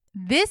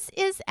This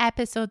is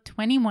episode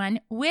 21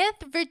 with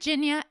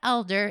Virginia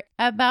Elder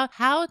about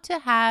how to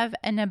have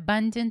an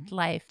abundant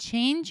life,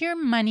 change your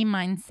money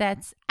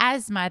mindsets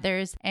as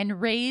mothers,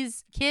 and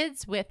raise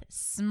kids with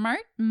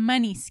smart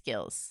money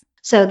skills.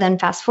 So then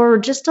fast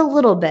forward just a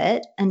little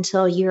bit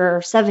until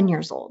you're 7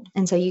 years old.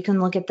 And so you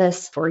can look at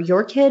this for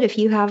your kid if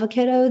you have a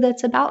kiddo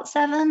that's about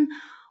 7,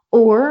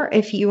 or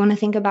if you want to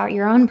think about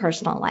your own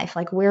personal life,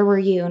 like where were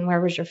you and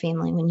where was your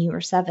family when you were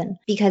 7?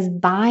 Because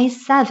by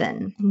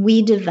 7,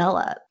 we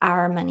develop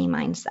our money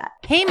mindset.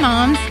 Hey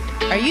moms,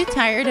 are you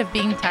tired of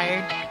being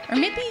tired? Or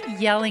maybe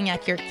yelling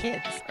at your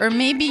kids? Or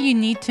maybe you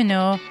need to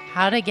know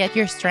how to get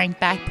your strength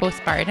back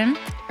postpartum?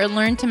 Or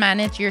learn to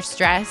manage your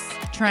stress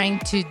trying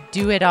to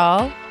do it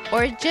all?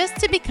 Or just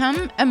to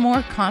become a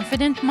more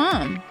confident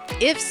mom?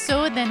 If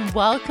so, then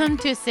welcome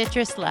to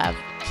Citrus Love,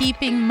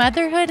 keeping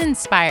motherhood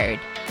inspired.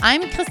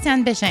 I'm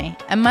Christiane Bégin,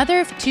 a mother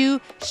of 2,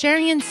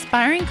 sharing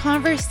inspiring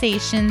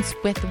conversations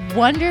with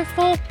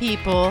wonderful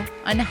people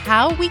on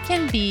how we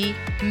can be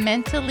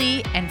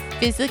mentally and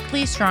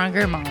physically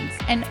stronger moms,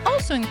 and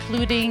also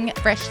including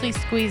freshly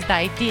squeezed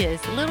ideas,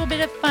 a little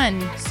bit of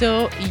fun,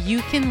 so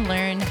you can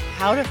learn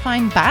how to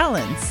find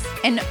balance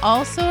and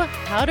also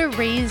how to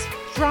raise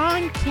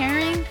strong,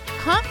 caring,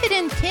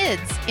 confident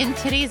kids in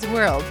today's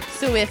world.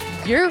 So if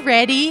you're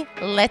ready,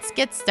 let's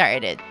get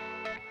started.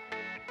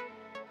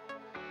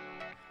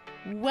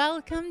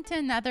 Welcome to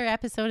another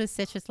episode of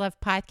Citrus Love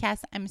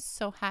Podcast. I'm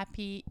so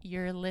happy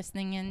you're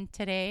listening in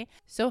today.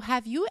 So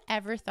have you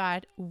ever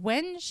thought,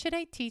 when should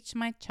I teach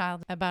my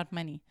child about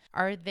money?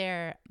 Are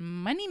there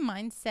money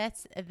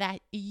mindsets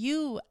that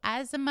you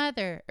as a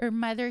mother or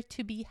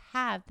mother-to-be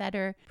have that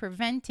are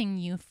preventing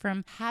you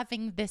from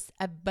having this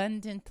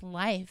abundant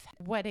life?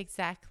 What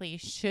exactly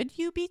should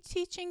you be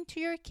teaching to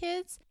your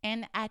kids?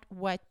 And at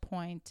what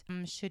point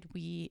should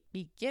we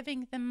be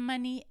giving them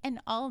money? And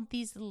all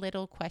these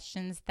little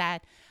questions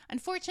that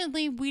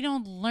unfortunately we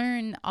don't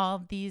learn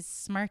all these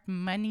smart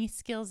money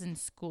skills in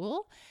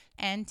school.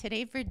 And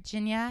today,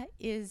 Virginia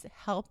is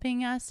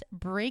helping us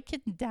break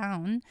it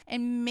down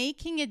and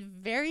making it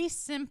very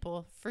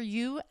simple for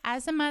you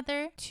as a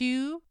mother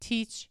to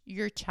teach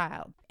your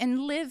child and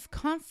live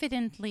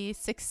confidently,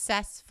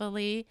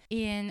 successfully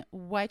in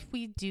what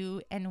we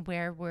do and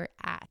where we're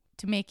at.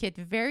 To make it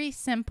very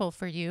simple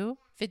for you,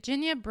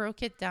 Virginia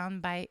broke it down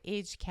by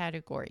age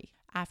category.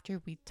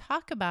 After we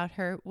talk about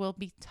her, we'll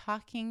be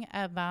talking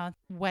about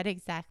what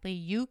exactly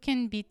you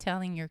can be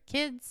telling your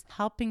kids,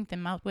 helping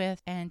them out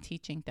with, and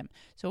teaching them.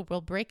 So we'll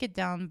break it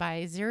down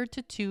by 0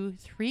 to 2,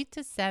 3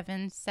 to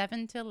 7,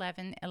 7 to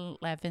 11,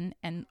 11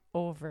 and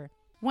over.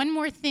 One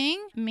more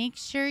thing, make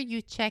sure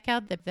you check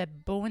out the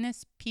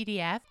bonus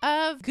PDF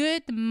of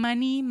good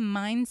money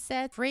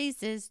mindset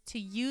phrases to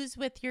use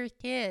with your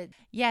kids.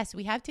 Yes,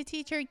 we have to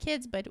teach our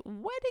kids, but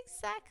what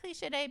exactly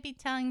should I be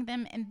telling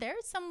them? And there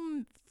are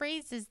some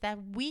phrases that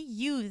we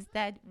use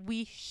that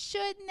we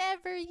should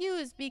never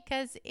use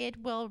because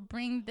it will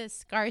bring the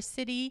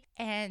scarcity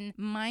and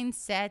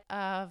mindset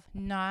of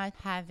not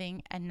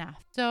having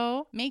enough.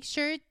 So make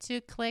sure to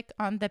click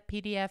on the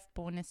PDF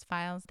bonus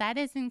files that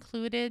is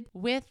included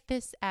with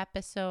this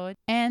episode,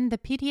 and the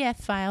PDF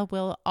file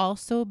will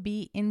also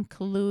be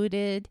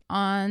included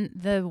on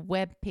the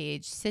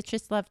webpage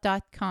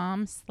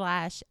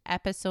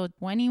citruslove.com/episode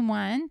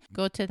 21.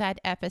 Go to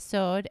that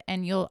episode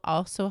and you'll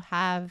also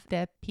have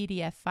the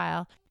PDF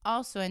file.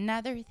 Also,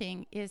 another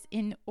thing is,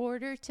 in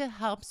order to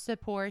help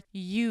support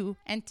you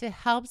and to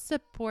help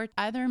support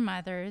other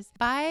mothers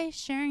by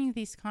sharing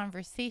these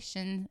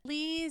conversations,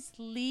 please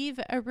leave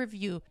a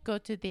review. Go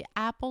to the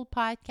Apple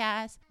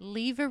Podcast,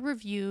 leave a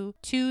review,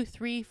 2,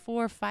 3,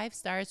 4, 5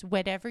 stars,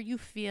 whatever you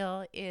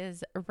feel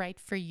is right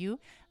for you.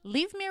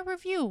 Leave me a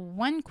review,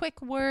 one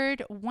quick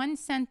word, one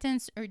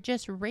sentence, or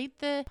just rate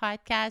the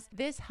podcast.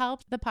 This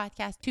helps the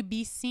podcast to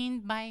be seen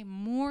by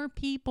more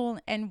people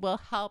and will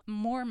help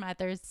more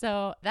mothers.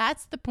 So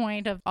that's the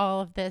point of all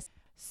of this.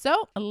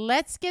 So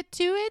let's get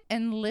to it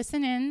and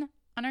listen in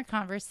on our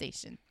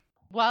conversation.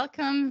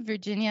 Welcome,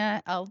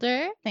 Virginia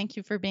Elder. Thank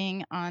you for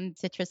being on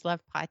Citrus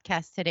Love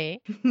Podcast today.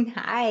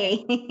 Hi.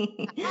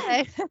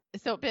 Hi.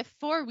 So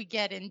before we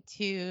get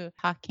into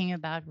talking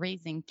about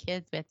raising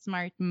kids with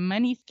smart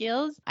money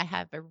skills, I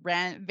have a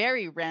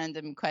very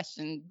random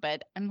question,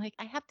 but I'm like,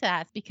 I have to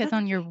ask because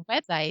on your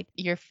website,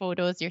 your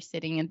photos, you're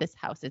sitting in this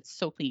house. It's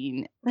so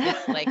clean.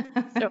 It's like,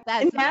 so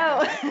that's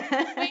no.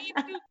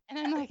 And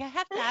I'm like, I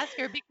have to ask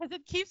her because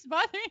it keeps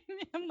bothering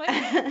me. I'm like,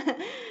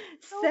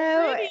 so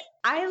pretty.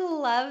 I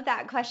love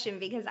that question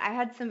because I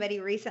had somebody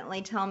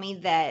recently tell me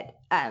that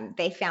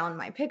they found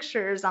my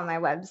pictures on my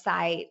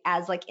website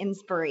as like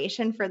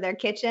inspiration for their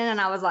kitchen. And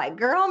I was like,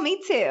 girl,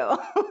 me too.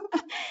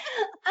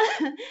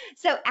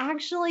 So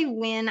actually,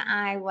 when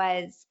I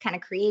was kind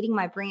of creating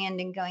my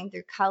brand and going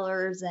through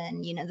colors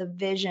and, the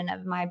vision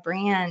of my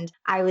brand,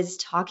 I was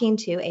talking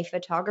to a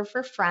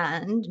photographer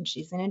friend and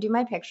she's going to do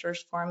my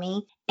pictures for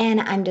me.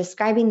 And I'm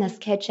describing this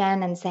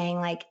kitchen and saying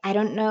like, I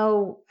don't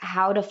know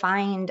how to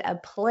find a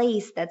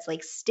place that's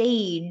like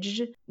staged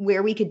arrange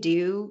where we could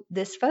do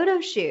this photo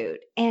shoot.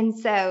 And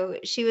so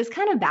she was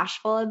kind of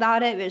bashful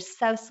about it. But it was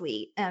so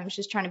sweet. She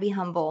was trying to be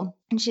humble.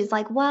 And she's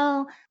like,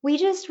 well, we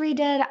just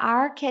redid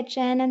our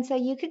kitchen. And so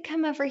you could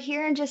come over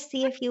here and just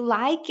see if you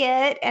like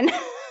it. And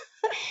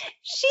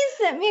she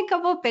sent me a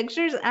couple of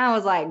pictures and I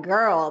was like,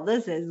 girl,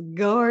 this is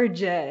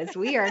gorgeous.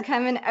 We are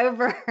coming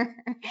over.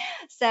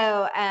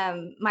 So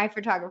my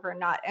photographer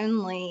not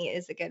only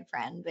is a good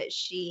friend, but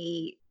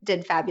she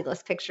did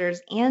fabulous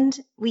pictures and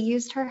we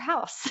used her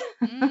house.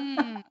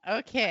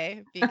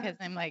 Okay, because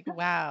I'm like,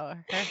 wow,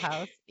 her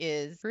house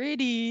is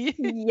pretty.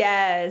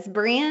 Yes,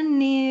 brand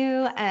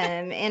new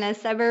in a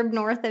suburb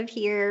north of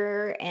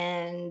here.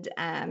 And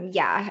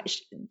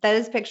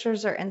those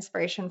pictures are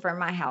inspiration for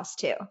my house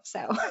too.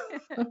 So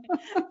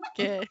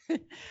Good.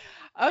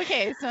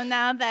 Okay, so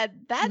now that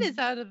that is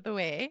out of the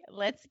way,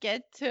 let's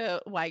get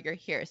to why you're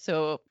here.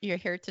 So you're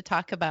here to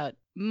talk about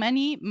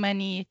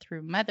money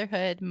through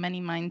motherhood,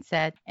 money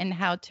mindset, and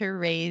how to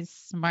raise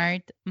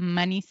smart,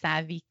 money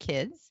savvy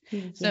kids.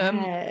 So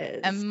yes.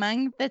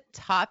 among the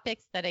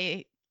topics that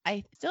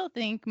I still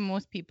think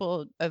most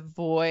people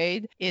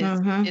avoid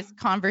is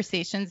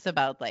conversations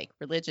about like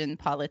religion,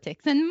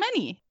 politics, and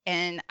money.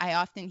 And I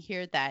often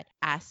hear that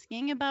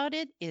asking about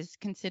it is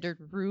considered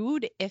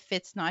rude if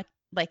it's not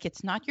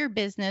your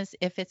business,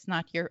 if it's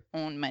not your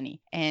own money,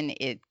 and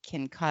it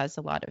can cause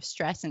a lot of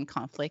stress and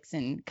conflicts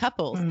in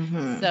couples.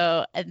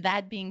 So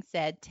that being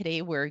said,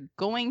 today we're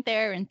going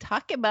there and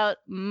talk about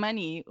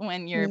money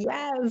when you're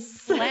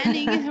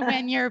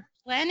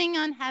planning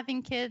on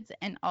having kids,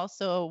 and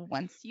also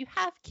once you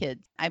have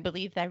kids. I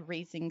believe that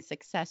raising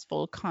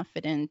successful,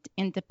 confident,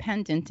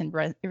 independent, and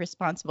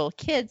responsible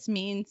kids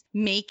means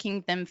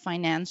making them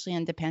financially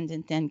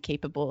independent and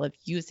capable of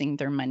using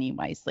their money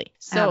wisely.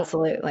 So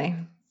absolutely.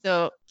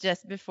 So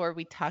just before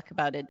we talk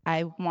about it,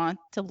 I want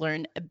to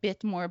learn a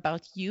bit more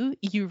about you.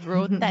 You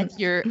wrote that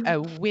you're a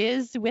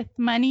whiz with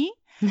money.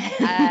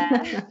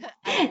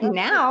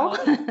 Now.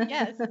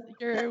 Yes,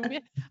 you're a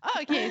whiz.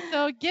 Oh, okay,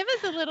 so give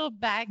us a little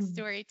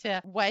backstory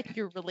to what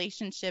your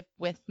relationship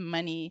with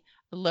money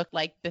looked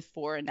like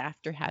before and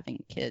after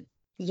having kids.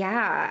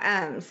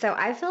 Yeah. So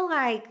I feel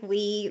like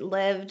we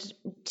lived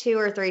 2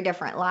 or 3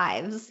 different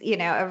lives,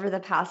 over the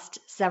past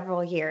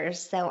several years.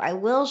 So I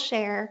will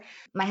share,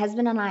 my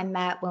husband and I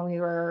met when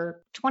we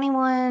were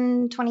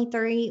 21,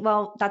 23.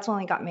 Well, that's when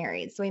we got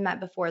married. So we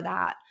met before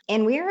that.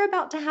 And we were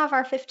about to have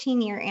our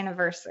 15-year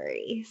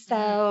anniversary.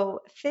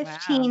 So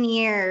 15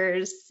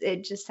 years,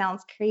 it just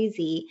sounds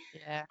crazy.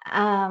 Yeah.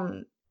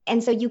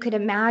 And so you could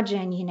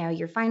imagine,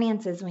 your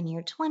finances when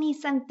you're 20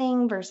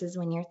 something versus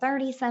when you're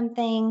 30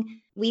 something.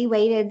 We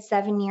waited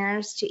 7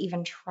 years to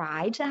even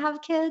try to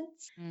have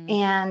kids.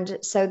 And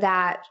so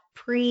that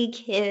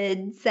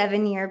pre-kid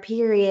 7-year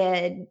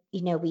period,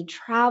 we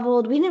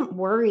traveled, we didn't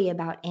worry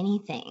about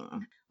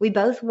anything. We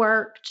both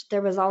worked.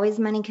 There was always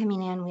money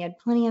coming in. We had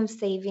plenty of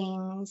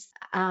savings.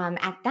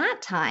 At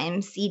that time,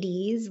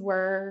 CDs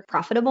were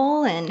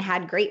profitable and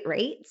had great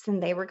rates,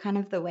 and they were kind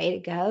of the way to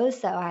go.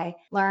 So I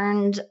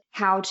learned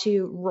how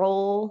to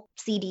roll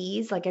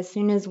CDs, like as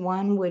soon as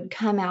one would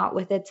come out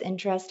with its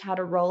interest, how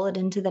to roll it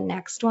into the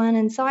next one.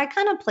 And so I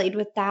kind of played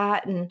with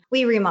that, and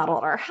we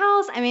remodeled our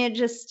house. I mean,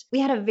 we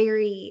had a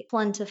very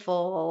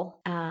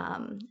plentiful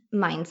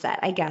mindset,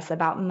 I guess,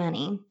 about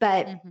money.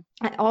 But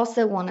I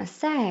also want to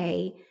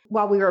say,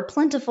 while we were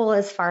plentiful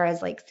as far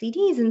as like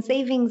CDs and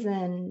savings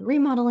and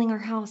remodeling our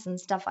house and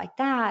stuff like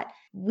that,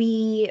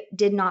 we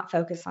did not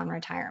focus on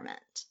retirement.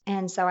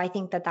 And so I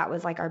think that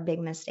was like our big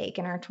mistake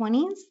in our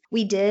 20s.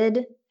 We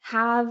did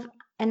have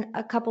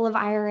a couple of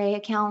IRA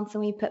accounts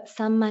and we put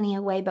some money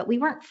away, but we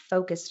weren't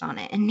focused on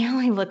it. And now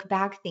I look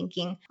back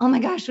thinking, oh my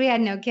gosh, we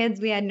had no kids,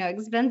 we had no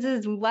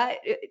expenses. What?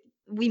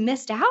 We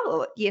missed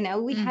out,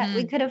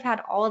 we could have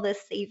had all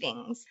this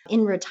savings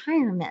in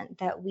retirement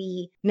that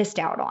we missed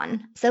out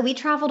on. So we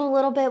traveled a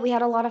little bit. We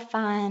had a lot of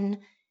fun.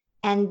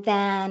 And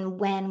then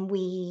when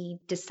we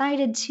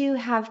decided to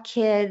have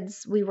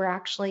kids, we were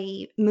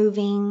actually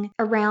moving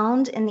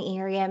around in the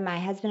area. My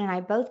husband and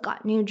I both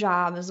got new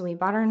jobs. We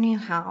bought our new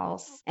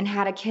house and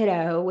had a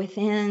kiddo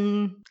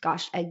within,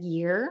 a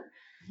year.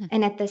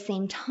 And at the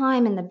same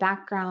time, in the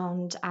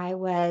background, I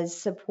was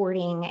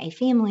supporting a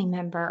family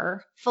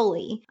member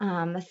fully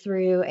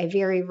through a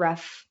very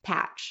rough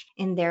patch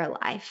in their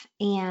life.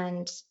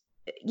 And,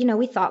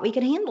 we thought we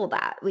could handle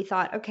that. We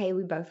thought, okay,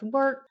 we both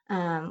work.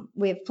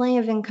 We have plenty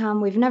of income.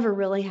 We've never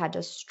really had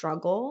to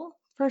struggle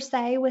per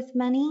se with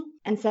money.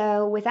 And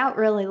so without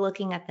really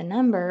looking at the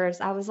numbers,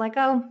 I was like,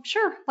 oh,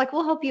 sure, like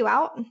we'll help you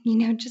out,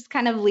 just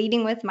kind of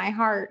leading with my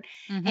heart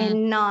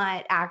and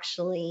not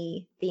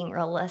actually being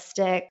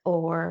realistic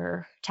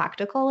or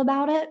tactical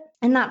about it.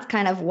 And that's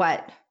kind of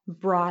what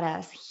brought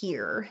us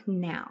here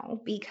now,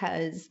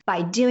 because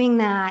by doing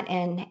that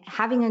and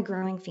having a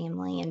growing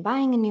family and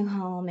buying a new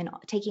home and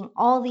taking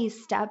all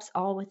these steps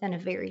all within a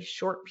very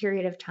short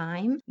period of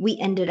time, we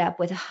ended up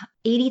with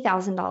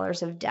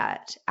 $80,000 of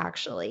debt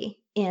actually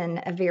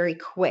in a very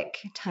quick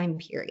time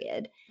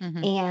period.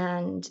 Mm-hmm.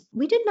 And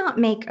we did not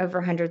make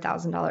over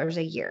 $100,000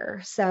 a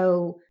year.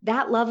 So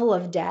that level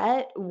of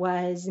debt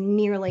was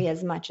nearly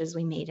as much as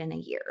we made in a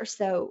year.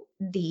 So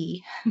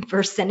the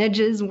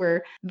percentages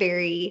were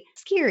very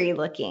scary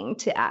looking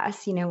to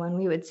us, when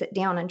we would sit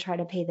down and try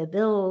to pay the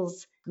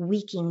bills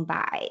weeking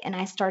by. And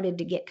I started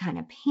to get kind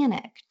of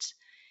panicked.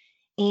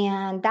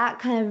 And that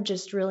kind of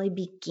just really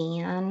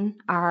began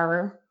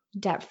our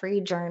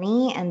debt-free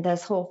journey and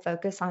this whole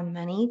focus on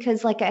money.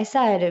 Because like I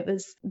said, it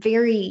was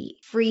very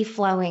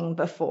free-flowing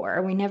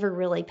before. We never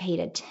really paid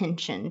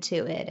attention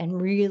to it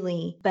and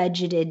really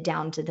budgeted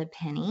down to the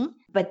penny.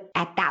 But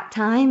at that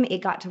time, it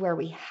got to where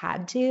we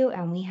had to,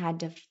 and we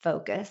had to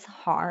focus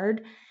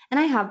hard. And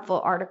I have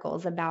full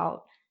articles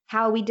about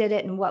how we did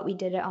it and what we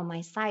did it on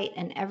my site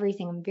and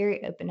everything. I'm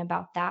very open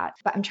about that.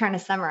 But I'm trying to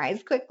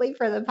summarize quickly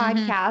for the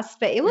podcast.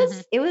 But it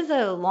was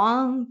a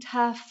long,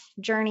 tough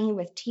journey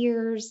with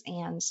tears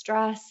and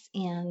stress.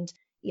 And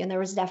there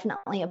was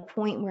definitely a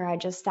point where I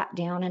just sat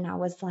down and I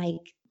was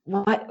like,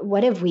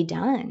 what have we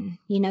done?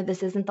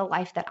 This isn't the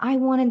life that I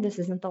wanted. This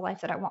isn't the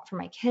life that I want for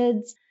my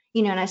kids.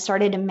 And I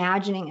started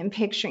imagining and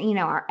picturing,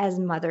 as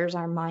mothers,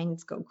 our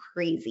minds go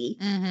crazy.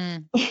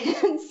 And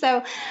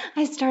so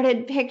I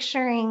started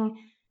picturing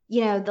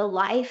the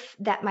life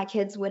that my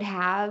kids would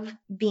have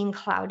being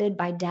clouded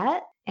by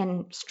debt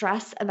and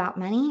stress about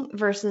money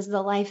versus the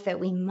life that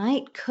we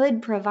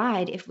could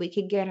provide if we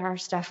could get our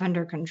stuff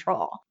under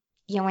control.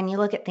 When you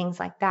look at things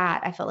like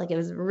that, I felt like it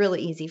was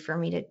really easy for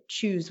me to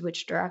choose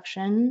which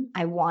direction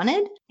I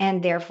wanted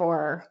and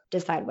therefore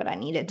decide what I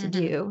needed to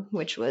do,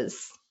 which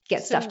was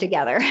get stuff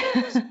together.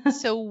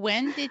 So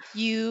when did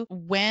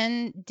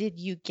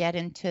you get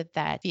into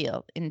that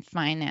field in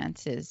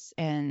finances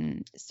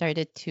and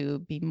started to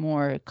be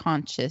more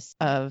conscious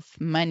of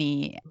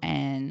money?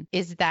 And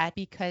is that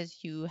because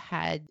you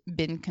had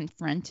been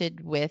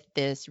confronted with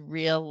this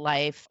real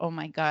life, oh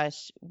my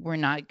gosh, we're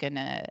not going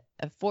to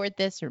afford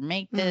this or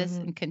make this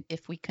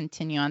if we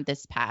continue on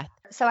this path?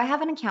 So I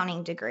have an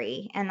accounting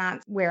degree, and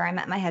that's where I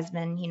met my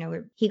husband.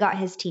 He got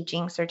his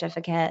teaching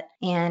certificate,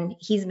 and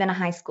he's been a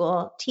high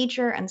school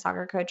teacher and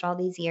soccer coach all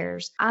these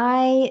years.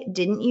 I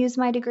didn't use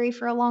my degree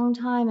for a long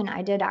time, and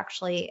I did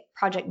actually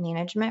project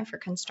management for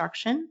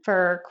construction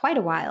for quite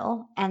a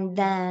while. And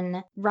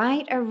then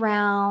right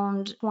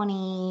around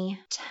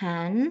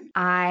 2010,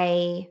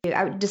 I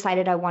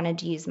decided I wanted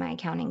to use my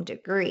accounting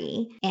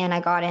degree, and I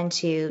got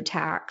into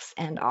tax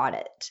and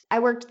audit. I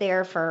worked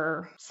there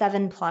for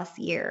 7+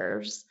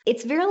 years.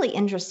 It's really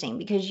interesting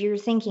because you're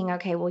thinking,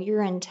 okay, well,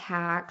 you're in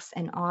tax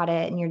and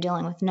audit and you're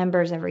dealing with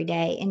numbers every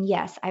day. And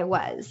yes, I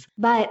was,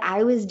 but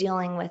I was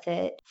dealing with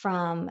it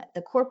from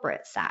the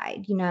corporate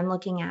side. I'm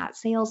looking at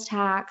sales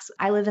tax.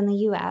 I live in the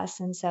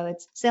US, and so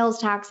it's sales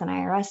tax and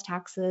IRS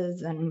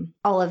taxes and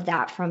all of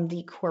that from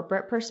the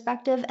corporate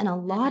perspective. And a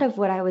lot of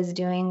what I was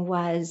doing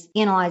was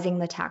analyzing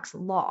the tax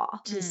law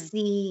to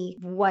see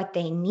what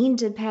they need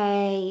to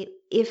pay,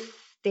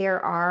 if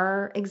there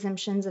are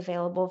exemptions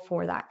available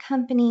for that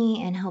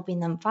company, and helping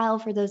them file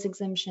for those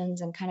exemptions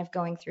and kind of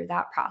going through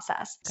that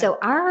process. Okay. So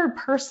our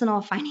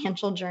personal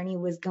financial journey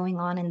was going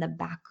on in the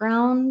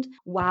background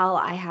while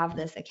I have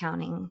this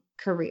accounting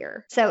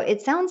career. So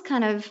it sounds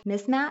kind of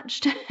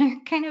mismatched,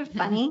 kind of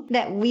funny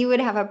that we would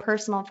have a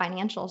personal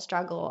financial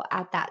struggle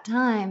at that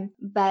time.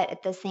 But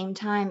at the same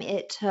time,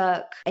 it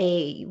took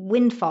a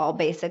windfall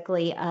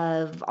basically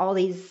of all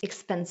these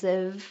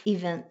expensive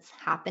events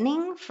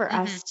happening for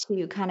us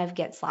to kind of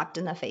get slapped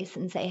in the face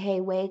and say,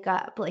 hey, wake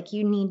up. Like,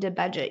 you need to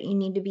budget. You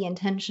need to be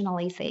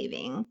intentionally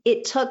saving.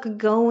 It took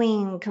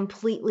going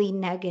completely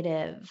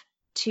negative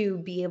to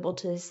be able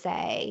to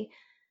say,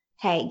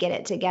 hey, get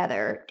it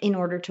together in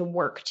order to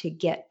work to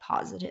get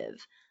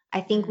positive. I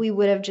think we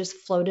would have just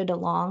floated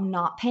along,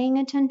 not paying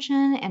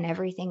attention and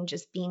everything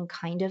just being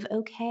kind of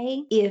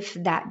okay if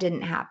that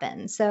didn't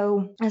happen.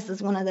 So this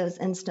is one of those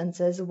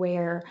instances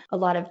where a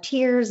lot of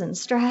tears and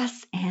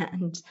stress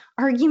and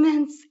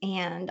arguments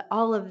and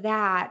all of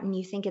that, and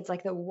you think it's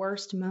like the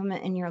worst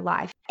moment in your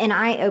life. And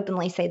I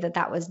openly say that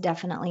that was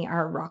definitely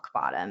our rock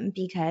bottom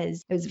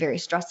because it was very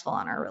stressful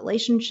on our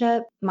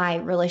relationship. My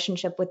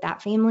relationship with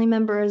that family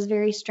member is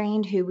very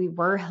strained, who we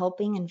were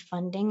helping and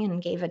funding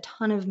and gave a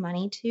ton of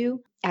money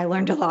to. I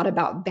learned a lot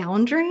about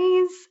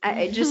boundaries.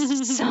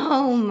 Just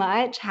so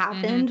much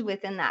happened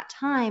within that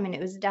time. And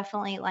it was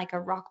definitely like a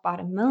rock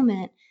bottom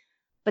moment.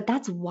 But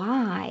that's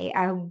why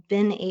I've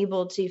been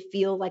able to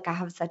feel like I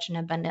have such an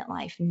abundant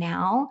life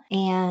now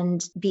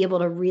and be able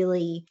to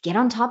really get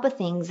on top of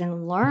things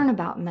and learn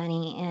about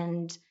money.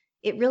 And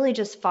it really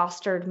just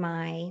fostered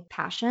my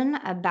passion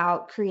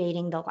about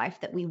creating the life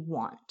that we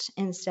want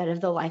instead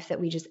of the life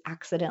that we just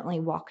accidentally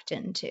walked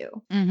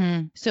into.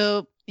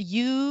 So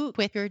you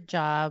quit your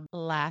job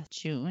last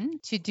June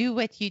to do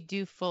what you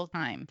do full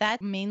time.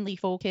 That mainly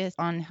focused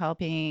on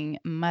helping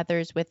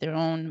mothers with their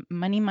own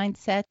money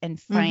mindset and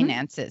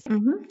finances.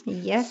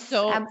 Yes,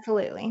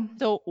 absolutely.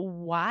 So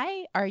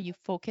why are you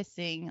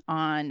focusing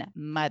on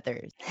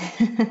mothers?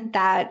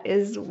 That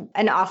is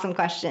an awesome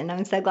question.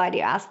 I'm so glad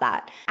you asked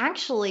that.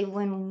 Actually,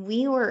 when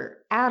we were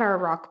at our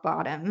rock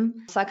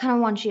bottom. So I kind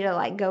of want you to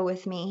like go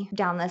with me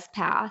down this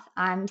path.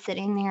 I'm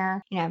sitting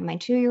there, I have my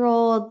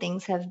 2-year-old.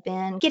 Things have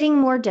been getting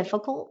more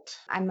difficult.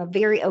 I'm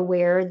very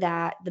aware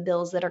that the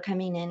bills that are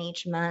coming in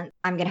each month,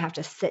 I'm going to have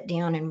to sit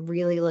down and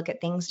really look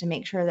at things to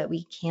make sure that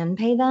we can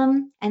pay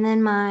them. And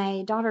then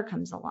my daughter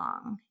comes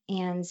along.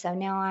 And so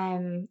now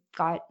I'm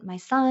got my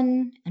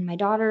son and my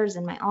daughters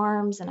in my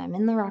arms, and I'm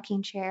in the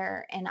rocking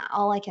chair, and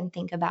all I can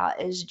think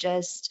about is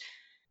just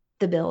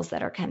the bills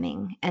that are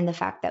coming and the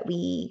fact that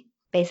we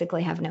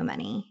basically have no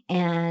money,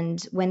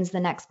 and when's the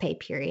next pay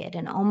period,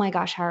 and oh my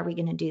gosh, how are we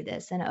going to do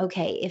this? And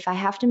okay, if I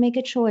have to make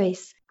a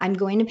choice, I'm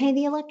going to pay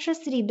the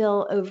electricity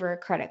bill over a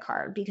credit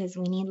card because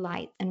we need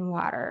light and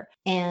water,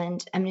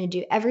 and I'm going to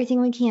do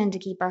everything we can to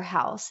keep our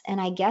house. And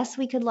I guess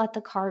we could let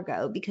the car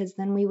go because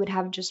then we would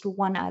have just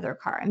one other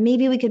car, and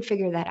maybe we could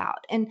figure that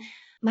out. And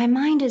my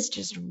mind is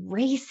just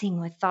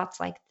racing with thoughts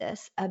like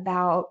this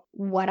about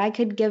what I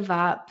could give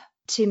up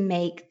to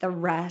make the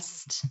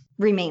rest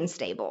remain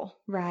stable,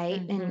 right?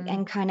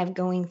 And kind of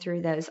going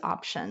through those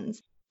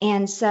options.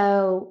 And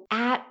so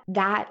at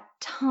that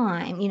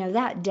time,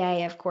 that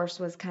day, of course,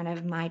 was kind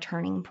of my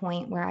turning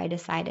point where I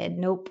decided,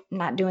 nope,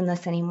 not doing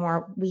this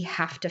anymore. We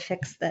have to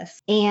fix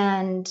this.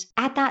 And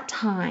at that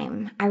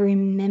time, I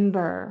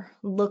remember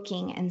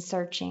looking and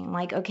searching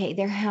like, okay,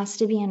 there has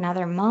to be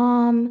another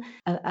mom,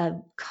 a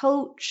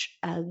coach,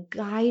 a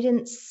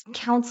guidance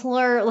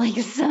counselor, like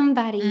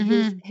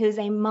somebody who's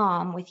a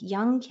mom with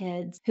young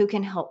kids who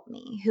can help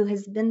me, who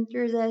has been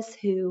through this,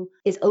 who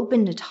is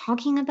open to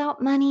talking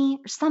about money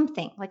or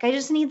something. Like I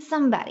just need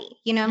somebody,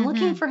 I'm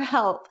looking for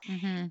help.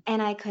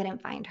 And I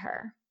couldn't find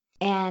her.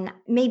 And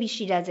maybe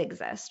she does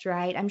exist,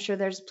 right? I'm sure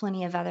there's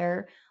plenty of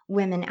other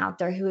women out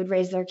there who would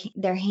raise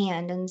their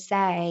hand and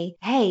say,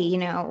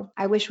 hey,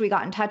 I wish we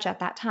got in touch at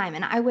that time.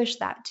 And I wish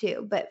that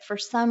too. But for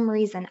some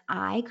reason,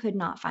 I could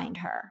not find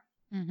her.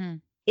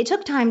 It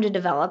took time to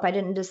develop. I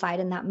didn't decide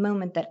in that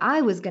moment that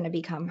I was going to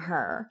become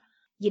her.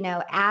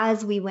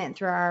 As we went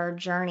through our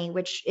journey,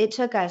 which it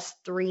took us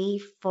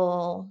 3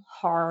 full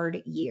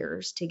hard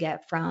years to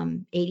get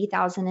from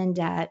 80,000 in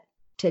debt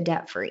to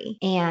debt free.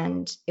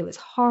 And it was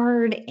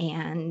hard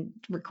and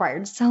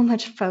required so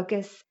much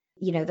focus.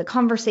 The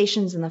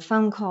conversations and the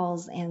phone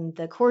calls and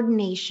the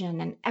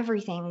coordination and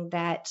everything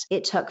that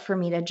it took for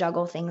me to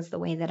juggle things the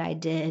way that I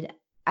did.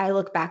 I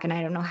look back and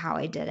I don't know how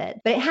I did it,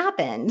 but it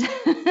happened.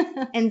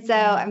 And so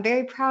I'm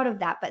very proud of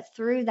that. But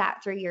through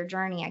that 3-year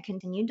journey, I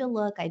continued to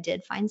look. I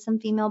did find some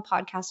female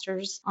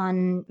podcasters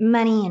on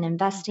money and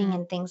investing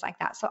and things like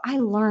that. So I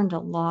learned a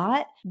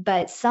lot,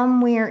 but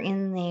somewhere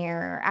in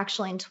there,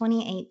 actually in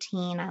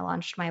 2018, I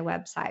launched my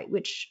website,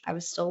 which I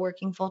was still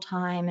working full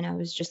time, and I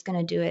was just going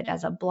to do it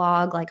as a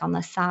blog, like on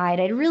the side.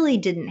 I really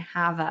didn't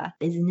have a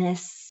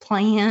business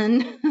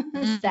plan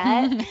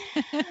set,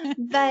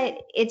 but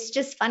it's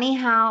just funny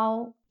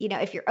how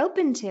if you're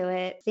open to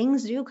it,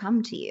 things do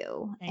come to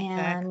you.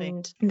 Exactly.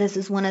 And this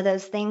is one of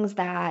those things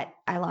that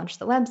I launched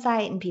the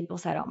website and people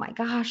said, oh my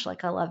gosh,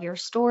 like I love your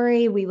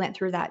story. We went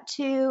through that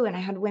too. And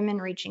I had women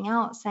reaching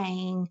out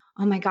saying,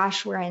 oh my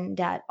gosh, we're in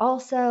debt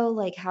also.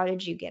 Like, how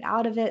did you get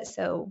out of it?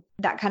 So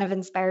that kind of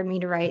inspired me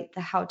to write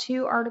the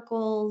how-to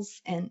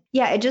articles. And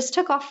yeah, it just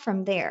took off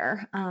from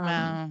there.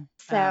 Wow.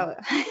 So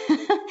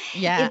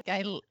yeah,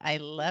 I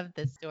love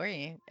the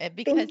story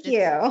because thank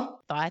you.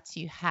 Thoughts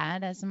you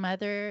had as a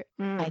mother.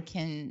 I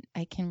can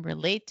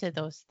relate to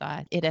those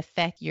thoughts. It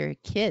affects your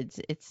kids.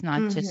 It's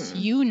not just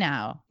you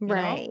now,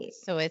 right?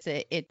 So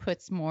it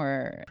puts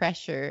more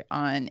pressure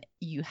on.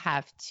 You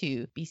have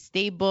to be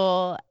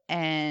stable,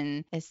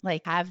 and it's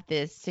like have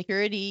this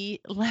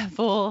security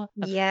level.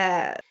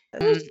 Yeah.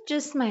 It was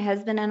just my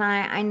husband and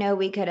I know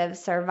we could have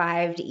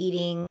survived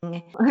eating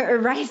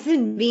rice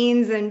and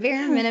beans and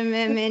bare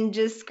minimum and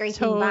just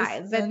scraping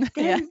by. But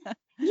then,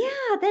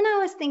 then I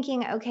was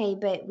thinking, okay,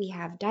 but we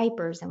have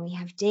diapers and we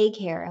have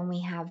daycare and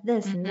we have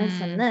this and this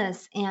and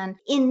this. And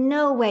in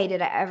no way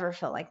did I ever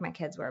feel like my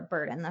kids were a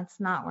burden. That's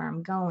not where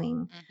I'm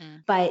going.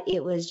 But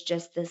it was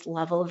just this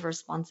level of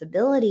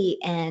responsibility.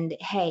 And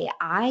hey,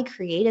 I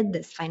created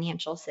this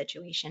financial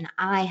situation.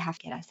 I have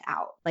to get us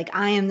out. Like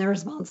I am the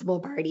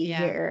responsible party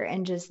here.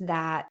 And just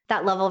that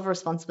level of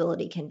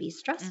responsibility can be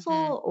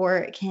stressful or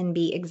it can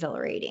be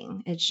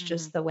exhilarating. It's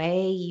just the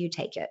way you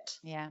take it.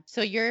 Yeah.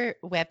 So your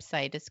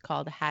website is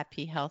called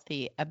Happy,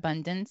 Healthy,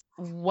 Abundance.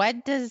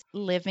 What does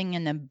living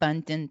an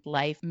abundant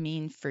life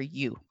mean for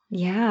you?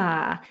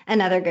 Yeah,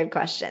 another good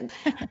question.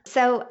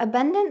 So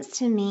abundance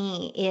to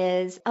me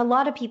is a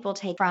lot of people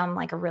take from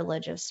like a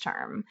religious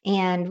term,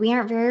 and we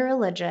aren't very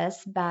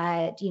religious,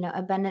 but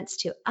abundance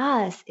to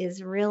us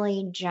is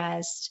really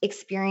just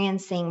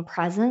experiencing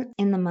present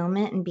in the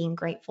moment and being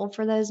grateful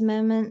for those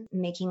moments,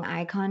 making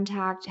eye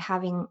contact,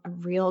 having a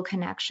real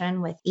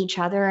connection with each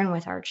other and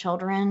with our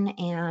children.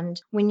 And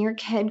when your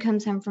kid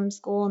comes home from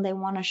school and they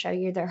want to show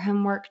you their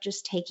homework,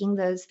 just taking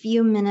those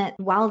few minutes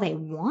while they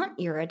want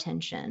your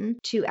attention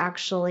to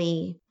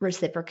actually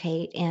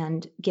reciprocate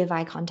and give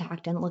eye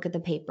contact and look at the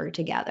paper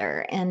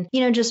together. And,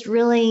 just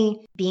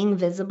really being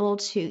visible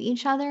to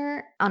each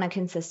other on a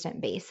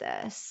consistent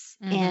basis.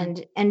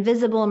 And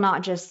visible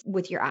not just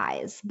with your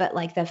eyes, but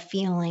like the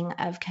feeling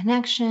of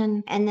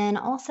connection. And then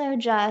also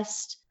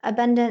just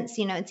abundance,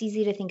 it's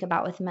easy to think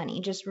about with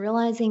money, just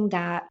realizing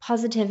that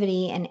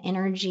positivity and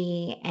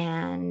energy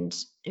and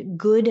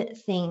good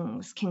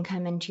things can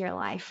come into your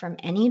life from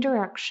any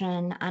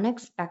direction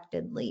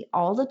unexpectedly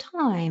all the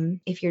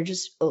time if you're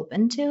just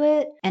open to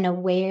it and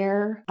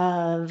aware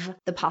of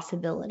the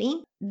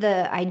possibility.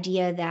 The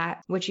idea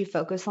that what you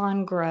focus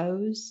on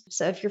grows.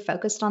 So if you're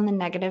focused on the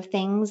negative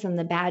things and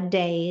the bad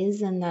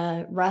days and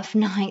the rough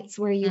nights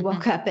where you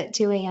woke up at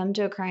 2 a.m.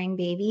 to a crying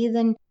baby,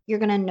 then you're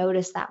going to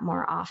notice that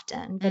more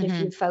often. But if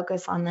you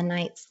focus on the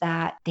nights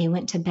that they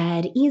went to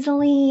bed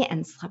easily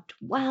and slept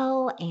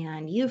well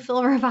and you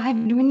feel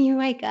revived when you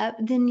wake up,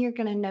 then you're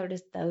going to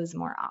notice those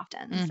more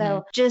often.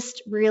 So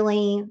just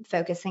really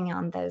focusing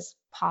on those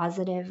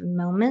positive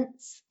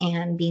moments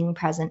and being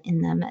present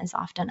in them as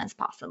often as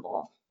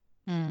possible.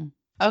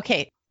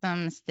 Okay,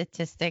 some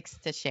statistics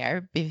to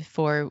share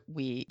before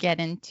we get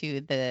into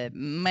the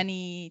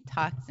money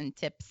talks and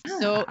tips.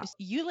 So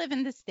you live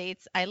in the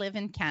States, I live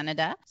in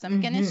Canada. So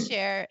I'm going to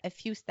share a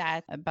few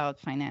stats about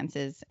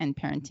finances and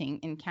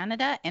parenting in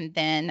Canada, and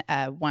then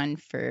one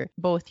for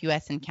both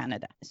US and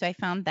Canada. So I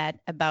found that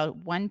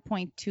about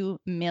 1.2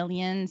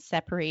 million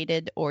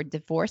separated or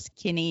divorced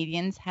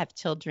Canadians have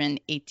children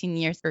 18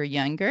 years or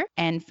younger,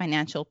 and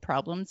financial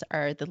problems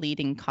are the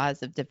leading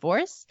cause of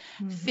divorce.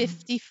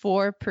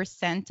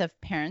 54% of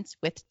parents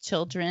with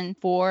children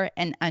 4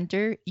 and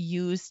under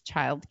use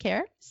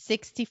childcare.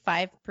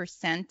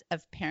 65%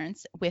 of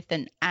parents with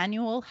an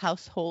annual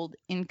household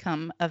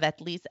income of at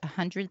least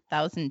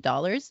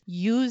 $100,000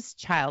 use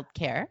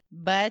childcare.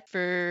 But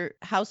for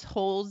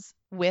households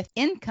with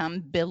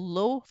income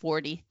below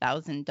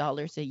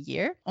 $40,000 a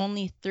year,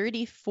 only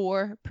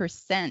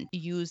 34%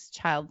 use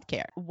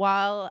childcare.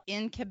 While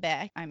in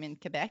Quebec,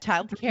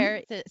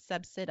 childcare is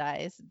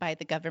subsidized by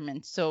the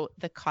government. So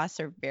the costs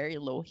are very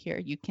low here.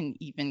 You can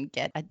even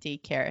get a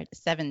daycare at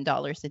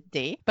 $7 a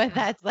day, but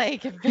that's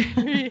like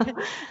very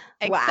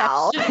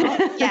Wow.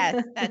 exceptional.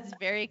 Yes, that's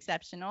very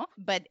exceptional.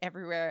 But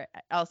everywhere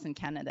else in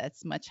Canada,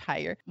 it's much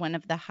higher. One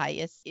of the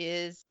highest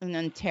is in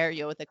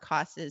Ontario. The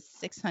cost is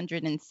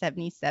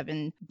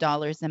 $677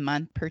 a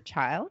month per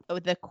child. So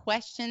the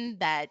question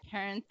that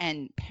parents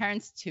and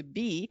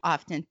parents-to-be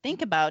often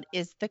think about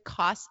is the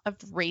cost of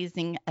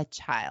raising a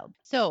child.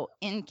 So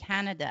in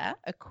Canada,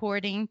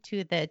 according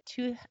to the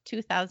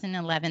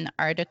 2011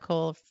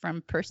 article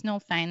from personal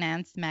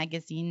finance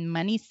magazine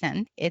Money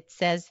Sense, it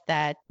says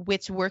that,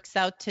 which works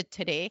out to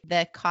today,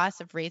 the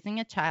cost of raising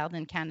a child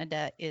in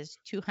Canada is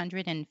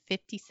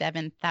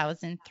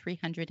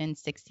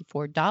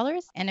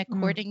 $257,364. And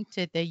according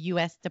to the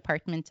U.S.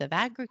 Department of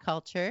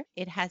Agriculture,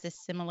 it has a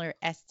similar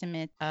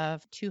estimate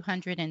of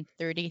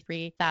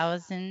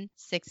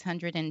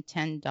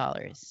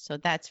 $233,610. So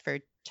that's for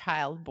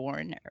child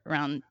born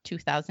around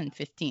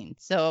 2015.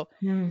 So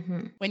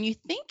when you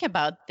think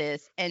about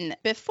this, and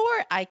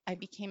before I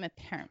became a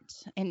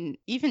parent, and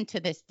even to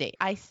this day,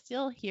 I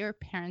still hear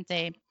parents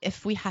say,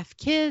 if we have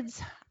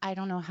kids, I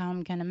don't know how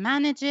I'm going to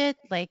manage it.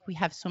 Like, we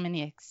have so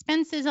many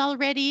expenses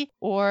already,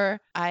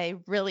 or I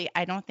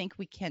don't think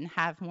we can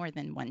have more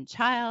than one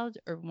child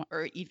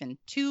or even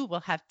two. We'll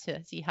have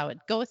to see how it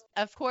goes.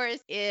 Of course,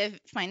 if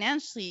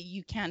financially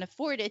you can't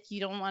afford it, you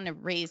don't want to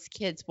raise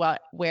kids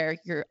where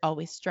you're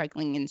always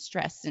struggling and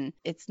stressed, and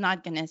it's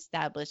not going to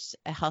establish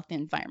a healthy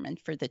environment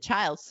for the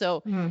child.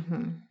 So,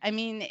 I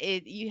mean,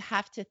 you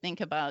have to think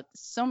about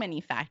so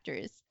many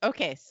factors.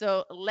 Okay,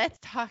 so let's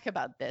talk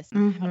about this.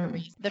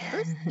 The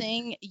first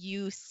thing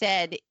you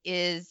said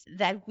is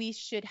that we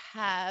should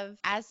have,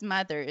 as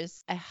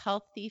mothers, a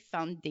healthy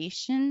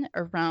foundation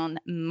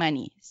around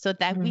money. So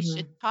that we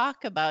should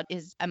talk about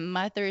is a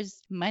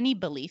mother's money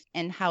belief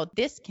and how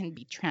this can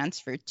be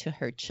transferred to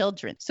her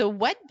children. So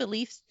what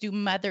beliefs do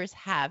mothers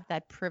have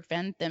that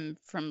prevent them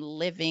from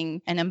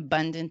living an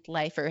abundant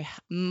life or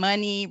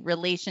money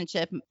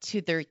relationship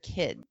to their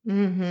kid?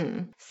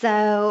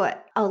 So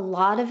a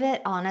lot of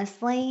it,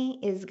 honestly,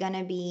 is going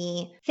to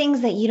be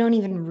things that you don't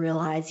even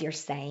realize you're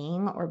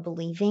saying or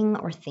believing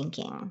or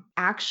thinking.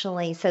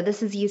 Actually, so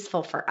this is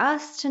useful for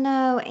us to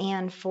know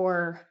and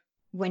for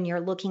when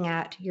you're looking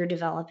at your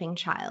developing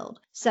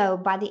child. So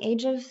by the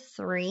age of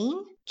 3,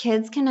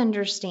 kids can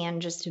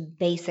understand just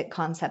basic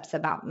concepts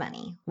about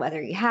money,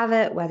 whether you have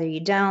it, whether you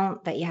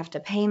don't, that you have to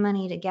pay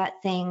money to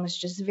get things,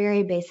 just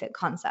very basic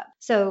concept.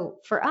 So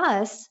for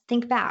us,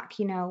 think back,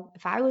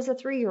 if I was a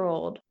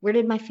 3-year-old, where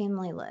did my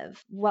family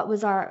live? What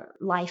was our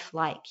life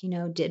like?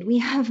 Did we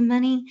have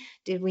money?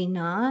 Did we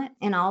not?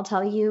 And I'll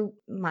tell you,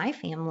 my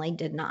family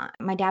did not.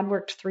 My dad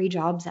worked 3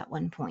 jobs at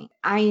one point.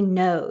 I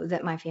know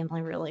that my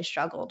family really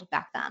struggled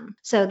back then.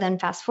 So then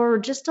fast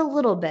forward just a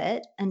little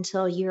bit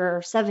until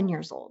you're 7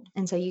 years old.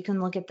 And so you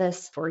can look at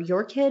this for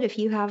your kid if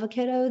you have a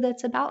kiddo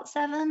that's about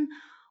 7,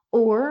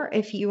 Or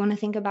if you want to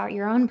think about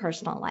your own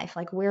personal life,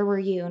 like where were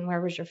you and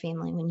where was your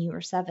family when you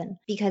were 7?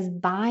 Because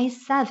by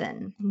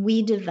 7,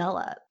 we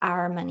develop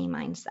our money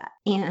mindset.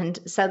 And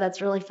so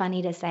that's really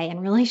funny to say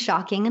and really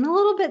shocking and a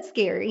little bit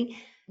scary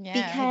Yeah,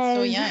 it's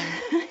so because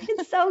young.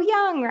 it's so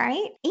young,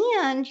 right?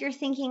 And you're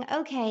thinking,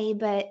 okay,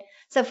 but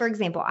so for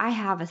example, I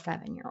have a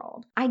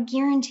 7-year-old. I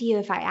guarantee you,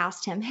 if I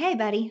asked him, hey,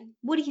 buddy,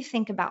 what do you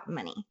think about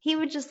money? He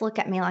would just look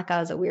at me like I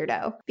was a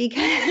weirdo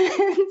because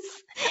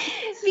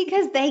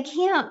they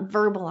can't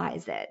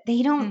verbalize it.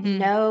 They don't Mm-hmm.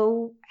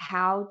 know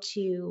how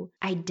to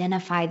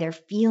identify their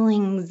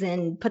feelings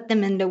and put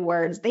them into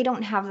words. They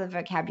don't have the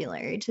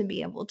vocabulary to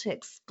be able to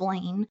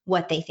explain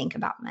what they think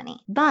about money.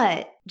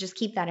 But just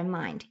keep that in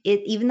mind.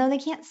 Even though they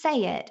can't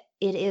say it,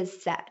 it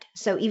is said.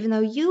 So even though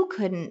you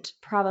couldn't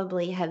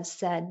probably have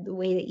said the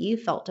way that you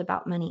felt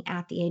about money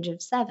at the age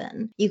of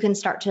 7, you can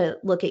start to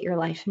look at your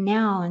life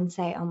now and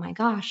say, oh my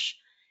gosh,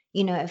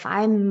 if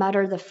I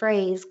mutter the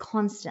phrase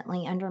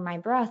constantly under my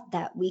breath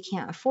that we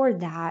can't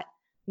afford that,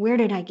 where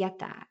did I get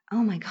that?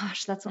 Oh my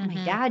gosh, that's what my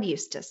Mm-hmm. dad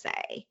used to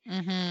say.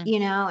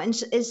 Mm-hmm.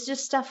 And it's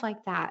just stuff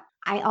like that.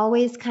 I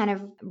always kind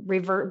of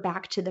revert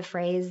back to the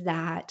phrase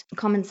that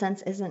common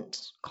sense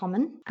isn't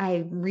common.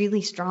 I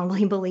really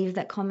strongly believe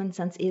that common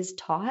sense is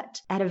taught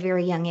at a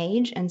very young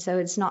age. And so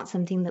it's not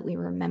something that we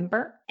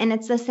remember. And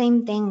it's the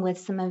same thing with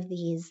some of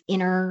these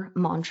inner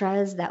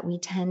mantras that we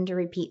tend to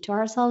repeat to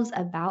ourselves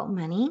about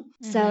money.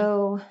 Mm-hmm.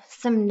 So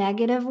some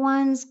negative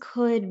ones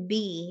could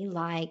be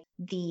like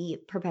the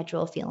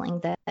perpetual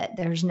feeling that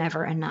there's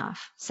never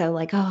enough. So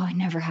like, oh, I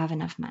never have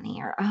enough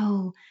money, or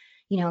oh,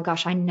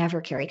 gosh, I never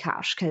carry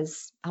cash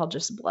because I'll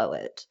just blow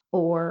it.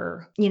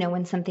 Or,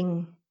 when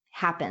something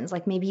happens,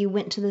 like maybe you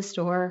went to the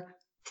store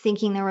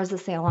thinking there was a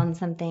sale on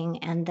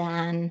something and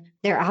then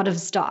they're out of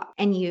stock,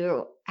 and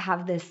you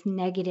have this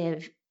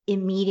negative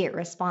immediate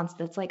response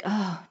that's like,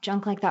 oh,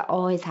 junk like that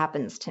always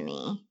happens to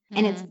me.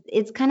 Mm-hmm. And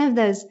it's kind of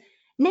those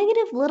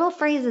negative little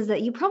phrases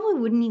that you probably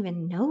wouldn't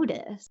even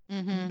notice.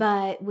 Mm-hmm.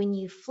 But when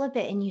you flip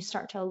it and you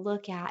start to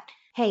look at,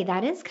 hey,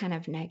 that is kind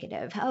of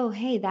negative. Oh,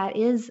 hey, that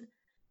is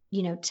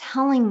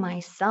telling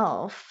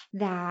myself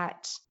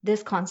that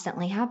this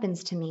constantly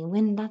happens to me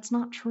when that's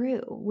not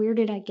true. Where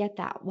did I get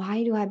that?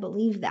 Why do I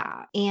believe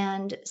that?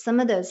 And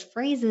some of those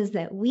phrases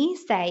that we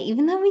say,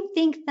 even though we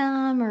think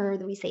them or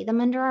we say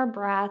them under our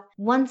breath,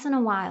 once in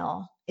a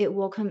while, it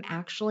will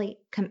actually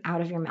come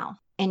out of your mouth,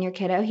 and your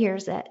kiddo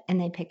hears it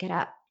and they pick it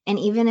up. And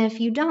even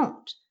if you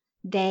don't,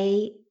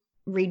 they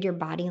read your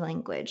body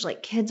language.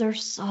 Like, kids are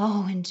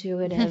so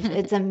intuitive.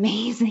 It's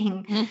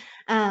amazing.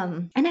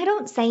 And I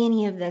don't say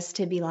any of this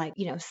to be like,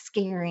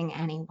 scaring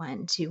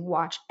anyone to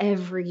watch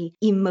every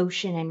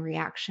emotion and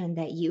reaction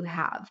that you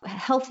have. A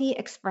healthy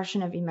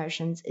expression of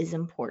emotions is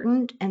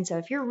important. And so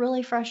if you're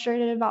really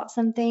frustrated about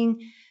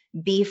something,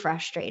 be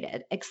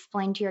frustrated.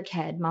 Explain to your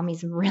kid,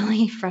 mommy's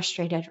really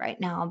frustrated right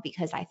now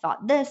because I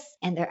thought this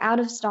and they're out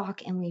of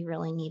stock and we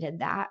really needed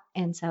that.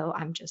 And so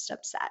I'm just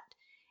upset.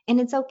 And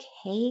it's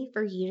okay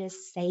for you to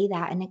say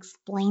that and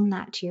explain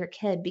that to your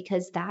kid,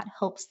 because that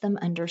helps them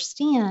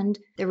understand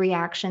the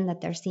reaction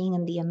that they're seeing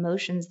and the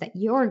emotions that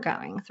you're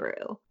going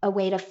through. A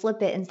way to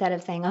flip it, instead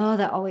of saying, oh,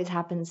 that always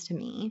happens to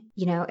me.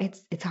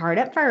 It's hard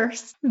at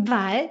first,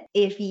 but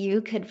if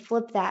you could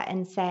flip that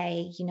and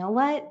say, you know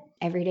what?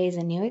 Every day is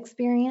a new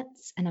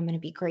experience and I'm going to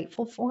be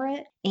grateful for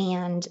it.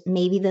 And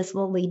maybe this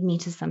will lead me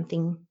to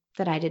something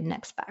that I didn't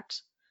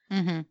expect.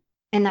 Mm-hmm.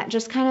 And that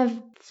just kind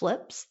of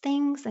flips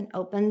things and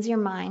opens your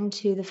mind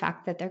to the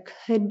fact that there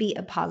could be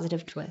a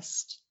positive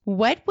twist.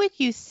 What would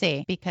you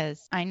say?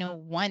 Because I know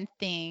one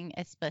thing,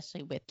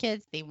 especially with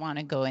kids, they want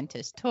to go into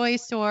a toy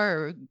store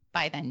or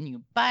buy that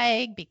new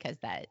bike because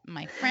that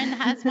my friend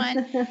has one.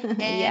 And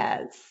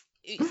yes.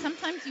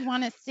 Sometimes you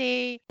want to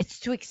say it's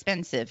too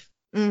expensive.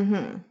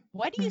 Mm-hmm.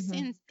 What do you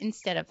say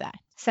instead of that?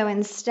 So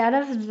instead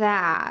of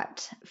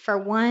that, for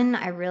one,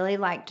 I really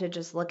like to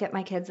just look at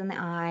my kids in the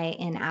eye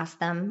and ask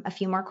them a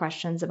few more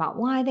questions about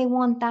why they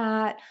want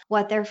that,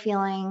 what they're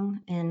feeling,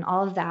 and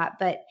all of that.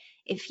 But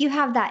if you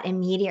have that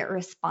immediate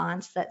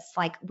response that's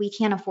like, we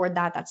can't afford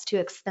that, that's too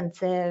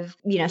expensive,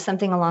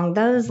 something along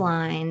those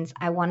lines,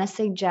 I want to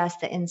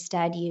suggest that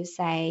instead you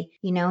say,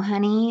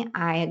 honey,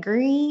 I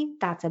agree,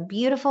 that's a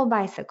beautiful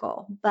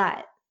bicycle,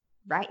 but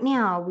right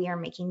now we are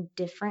making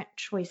different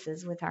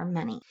choices with our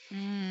money.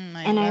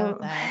 I love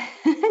that.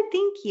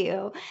 Thank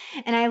you.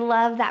 And I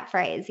love that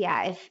phrase.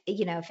 Yeah.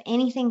 If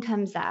anything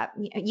comes up,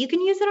 you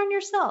can use it on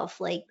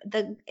yourself. Like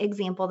the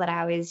example that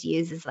I always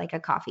use is like a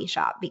coffee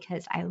shop,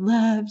 because I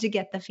love to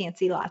get the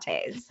fancy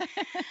lattes.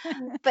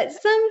 But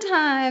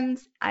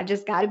sometimes I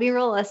just got to be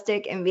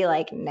realistic and be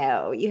like,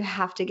 no, you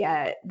have to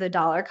get the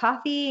dollar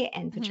coffee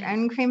and put your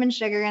own cream and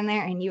sugar in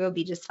there and you will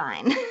be just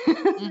fine.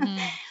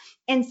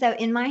 And so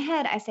in my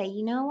head, I say,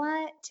 you know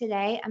what?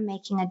 Today I'm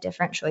making a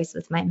different choice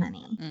with my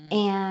money,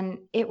 and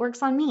it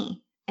works on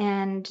me.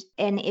 And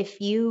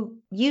if you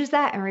use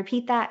that and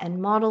repeat that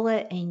and model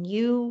it, and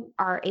you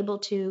are able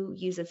to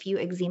use a few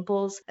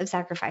examples of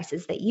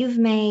sacrifices that you've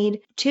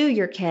made to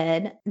your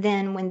kid,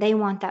 then when they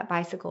want that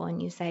bicycle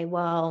and you say,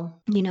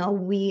 well,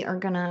 we are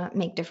going to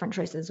make different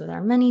choices with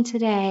our money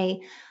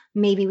today.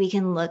 Maybe we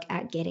can look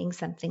at getting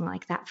something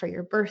like that for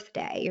your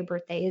birthday. Your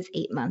birthday is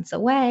 8 months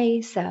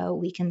away, so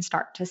we can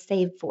start to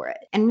save for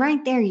it. And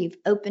right there, you've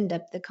opened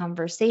up the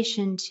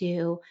conversation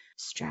to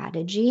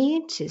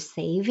strategy, to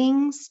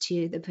savings,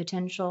 to the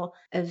potential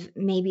of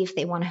maybe if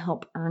they want to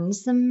help earn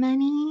some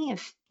money.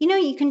 If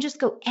you can just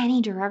go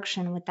any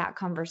direction with that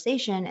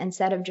conversation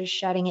instead of just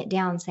shutting it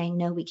down, saying,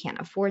 no, we can't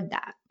afford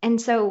that. And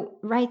so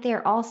right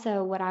there,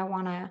 also what I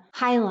want to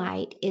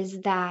highlight is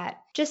that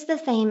just the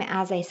same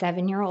as a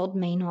 7-year-old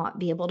may not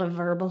be able to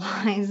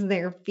verbalize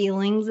their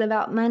feelings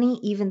about money,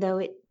 even though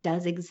it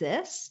does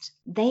exist,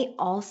 they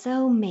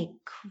also make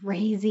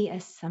crazy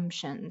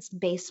assumptions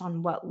based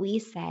on what we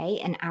say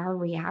and our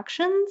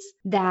reactions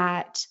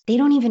that they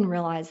don't even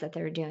realize that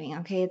they're doing.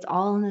 Okay. It's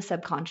all in the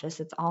subconscious.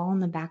 It's all in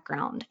the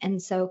background.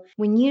 And so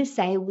when you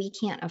say we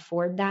can't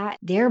afford that,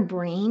 their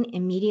brain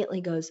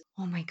immediately goes,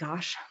 oh my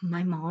gosh,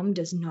 my mom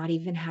does not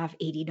even have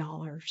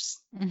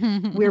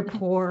 $80. We're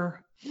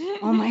poor.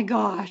 Oh my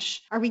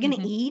gosh, are we going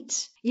to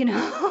eat?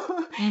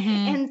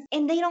 And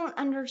they don't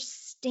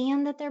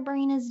understand that their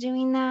brain is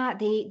doing that.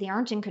 They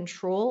aren't in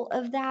control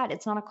of that.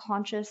 It's not a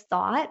conscious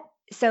thought.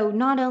 So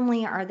not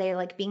only are they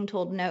like being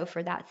told no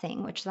for that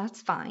thing, which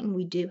that's fine.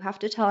 We do have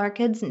to tell our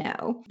kids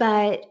no,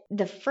 but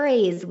the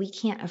phrase we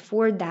can't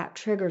afford that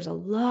triggers a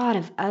lot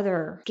of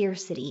other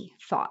scarcity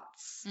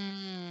thoughts.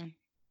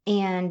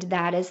 And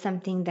that is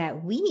something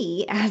that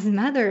we as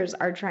mothers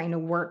are trying to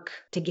work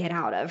to get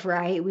out of,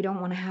 right? We don't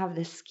want to have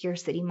this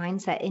scarcity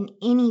mindset in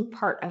any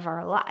part of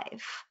our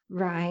life,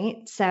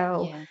 right?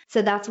 So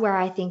that's where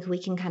I think we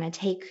can kind of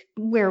take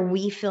where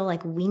we feel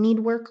like we need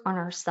work on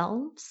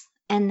ourselves,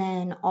 and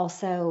then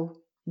also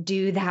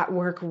do that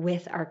work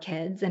with our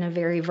kids in a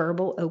very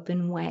verbal,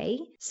 open way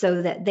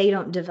so that they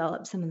don't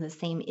develop some of the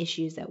same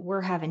issues that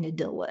we're having to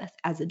deal with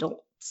as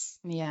adults.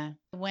 Yeah.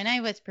 When I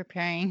was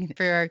preparing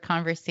for our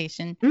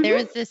conversation, there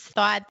was this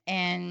thought,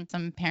 and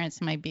some parents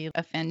might be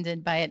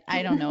offended by it.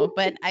 I don't know,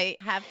 but I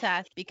have to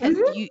ask because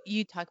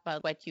you talk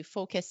about what you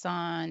focus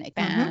on,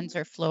 expands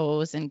or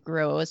flows and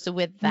grows. So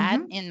with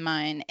that in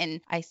mind, and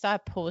I saw a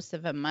post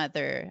of a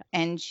mother,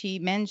 and she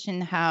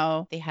mentioned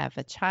how they have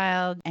a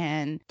child,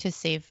 and to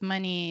save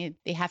money,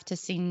 they have to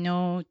say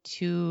no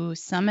to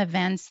some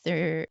events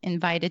they're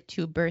invited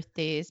to,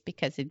 birthdays,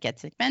 because it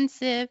gets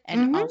expensive,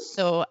 and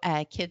also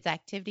kids'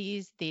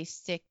 activities, they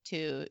stick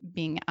to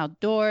being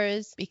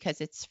outdoors because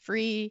it's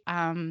free.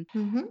 I'm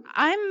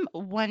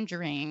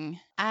wondering,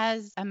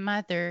 as a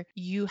mother,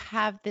 you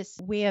have this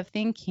way of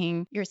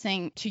thinking. You're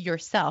saying to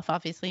yourself,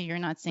 obviously you're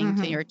not saying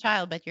to your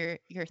child, but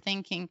you're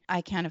thinking,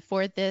 I can't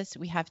afford this.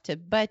 We have to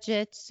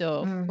budget.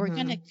 So we're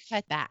going to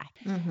cut back.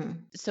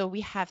 So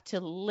we have to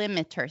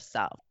limit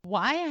ourselves.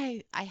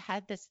 Why I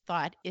had this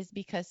thought is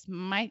because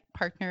my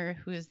partner,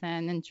 who is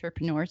an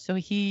entrepreneur, so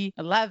he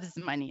loves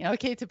money.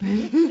 Okay, to put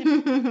it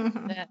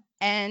simply.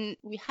 And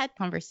we had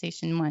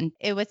conversation one.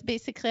 It was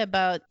basically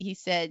about, he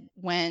said,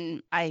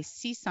 when I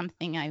see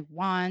something I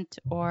want,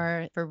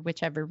 or for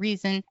whichever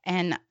reason,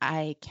 and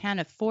I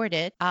can't afford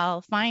it,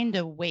 I'll find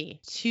a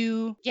way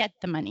to get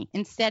the money.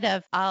 Instead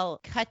of I'll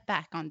cut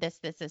back on this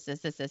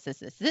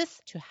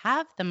to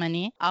have the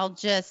money, I'll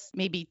just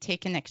maybe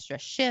take an extra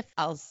shift.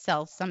 I'll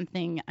sell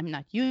something I'm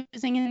not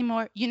using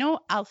anymore.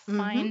 I'll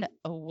find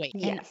a way.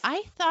 Yes. And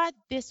I thought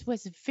this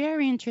was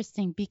very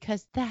interesting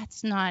because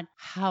that's not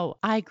how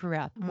I grew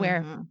up, where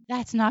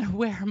that's not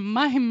where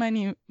my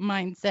money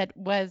mindset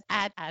was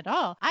at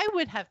all. I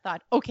would have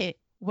thought, okay,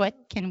 what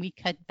can we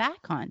cut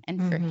back on?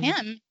 And for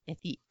him, it's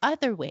the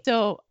other way.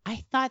 So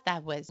I thought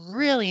that was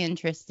really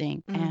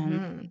interesting.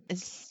 And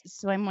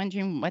so I'm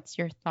wondering, what's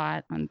your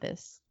thought on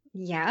this?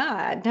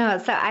 Yeah, no,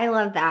 so I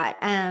love that.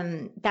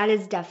 That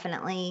is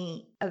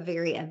definitely a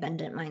very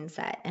abundant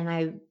mindset. And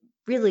I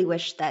really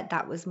wish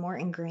that was more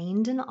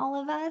ingrained in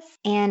all of us.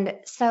 And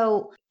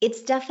so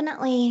it's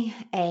definitely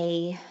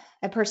a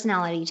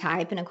personality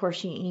type. And of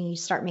course, you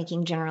start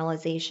making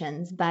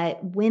generalizations,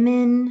 but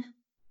women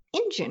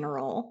in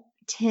general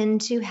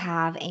tend to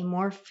have a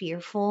more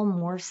fearful,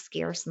 more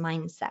scarce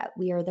mindset.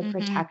 We are the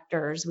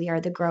protectors. We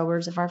are the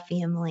growers of our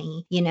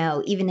family.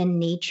 Even in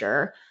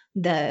nature,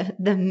 the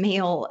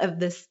male of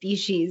the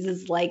species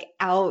is like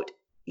out,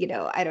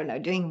 I don't know,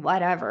 doing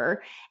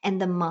whatever.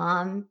 And the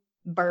mom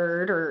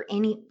bird or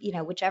any,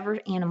 whichever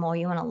animal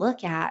you want to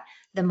look at,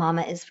 the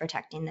mama is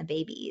protecting the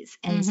babies.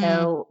 And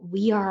so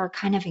we are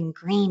kind of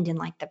ingrained in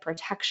like the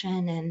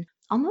protection and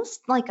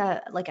almost like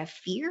a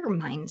fear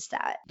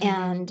mindset.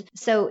 And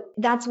so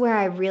that's where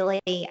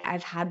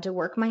I've had to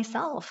work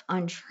myself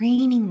on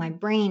training my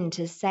brain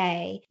to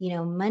say,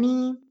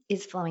 money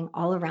is flowing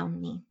all around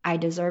me. I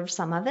deserve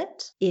some of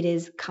it. It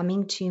is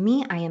coming to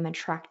me. I am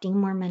attracting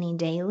more money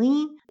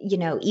daily.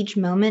 Each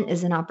moment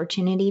is an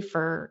opportunity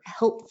for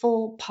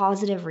helpful,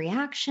 positive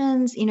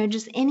reactions,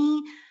 just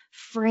any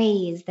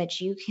phrase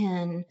that you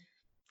can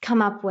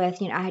come up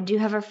with, I do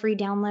have a free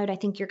download. I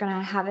think you're going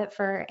to have it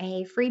for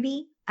a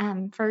freebie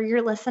for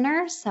your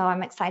listeners. So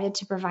I'm excited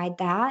to provide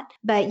that.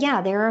 But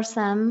yeah, there are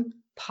some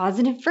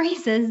positive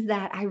phrases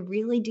that I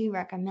really do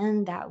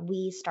recommend that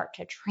we start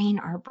to train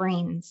our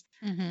brains.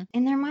 Mm-hmm.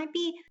 And there might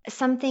be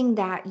something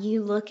that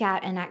you look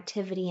at an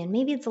activity and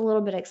maybe it's a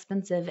little bit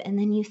expensive. And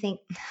then you think,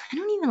 I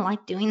don't even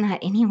like doing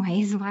that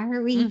anyways. Why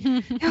are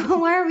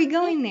we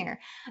going there?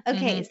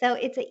 Okay. So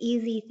it's an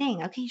easy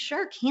thing. Okay,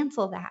 sure.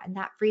 Cancel that. And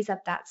that frees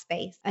up that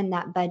space and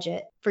that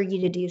budget for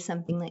you to do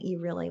something that you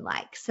really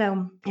like.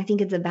 So I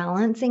think it's a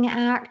balancing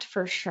act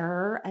for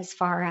sure, as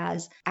far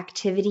as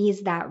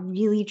activities that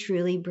really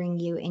truly bring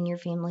you and your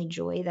family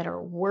joy, that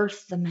are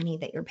worth the money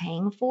that you're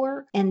paying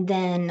for. And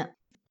then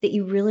that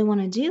you really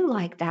want to do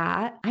like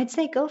that, I'd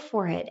say go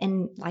for it.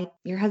 And like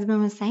your husband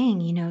was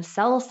saying,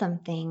 sell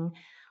something,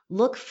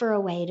 look for a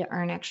way to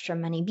earn extra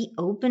money, be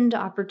open to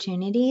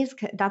opportunities.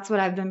 That's what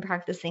I've been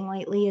practicing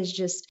lately, is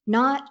just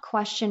not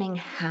questioning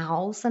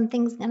how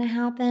something's going to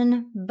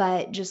happen,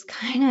 but just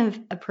kind of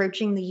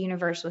approaching the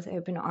universe with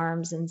open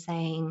arms and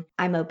saying,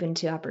 I'm open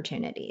to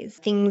opportunities.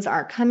 Things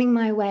are coming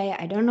my way.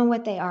 I don't know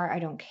what they are. I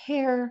don't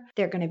care.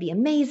 They're going to be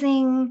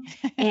amazing.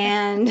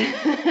 And,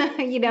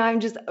 I'm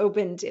just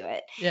open to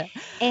it. Yeah.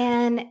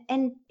 And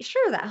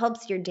sure, that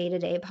helps your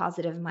day-to-day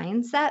positive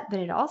mindset, but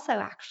it also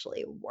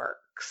actually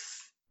works.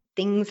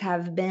 Things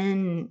have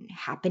been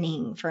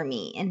happening for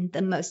me in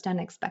the most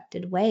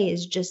unexpected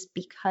ways just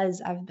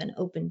because I've been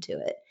open to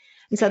it.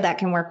 And so that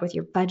can work with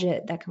your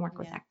budget, that can work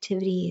with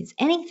activities,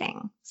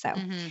 anything. So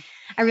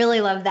I really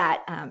love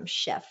that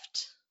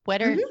shift.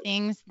 What are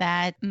things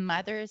that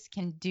mothers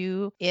can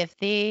do if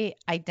they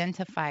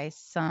identify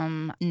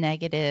some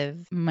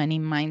negative money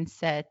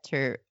mindset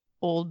or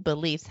old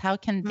beliefs? How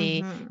can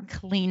they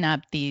clean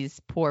up these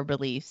poor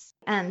beliefs?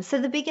 So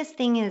the biggest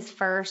thing is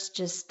first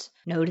just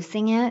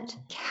noticing it,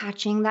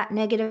 catching that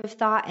negative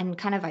thought and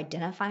kind of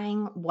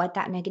identifying what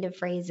that negative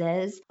phrase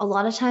is. A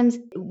lot of times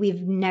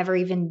we've never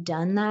even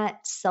done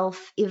that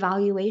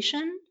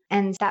self-evaluation.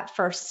 And that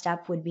first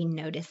step would be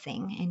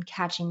noticing and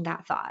catching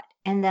that thought.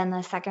 And then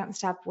the second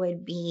step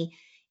would be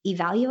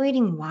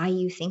evaluating why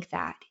you think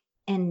that.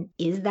 And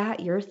is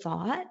that your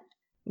thought?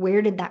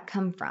 Where did that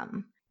come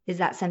from? Is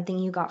that something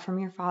you got from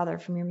your father,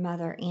 from your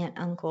mother, aunt,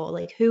 uncle?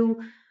 Like who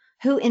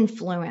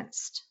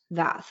influenced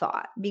that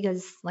thought?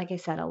 Because like I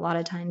said, a lot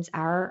of times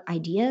our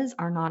ideas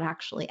are not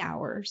actually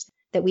ours,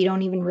 that we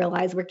don't even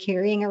realize we're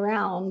carrying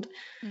around.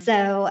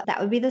 So that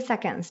would be the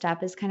second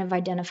step, is kind of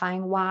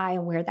identifying why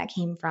and where that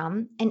came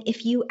from. And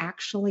if you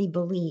actually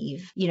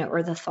believe,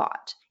 or the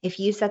thought, if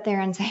you sit there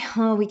and say,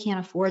 oh, we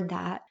can't afford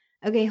that.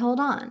 Okay, hold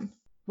on.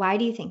 Why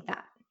do you think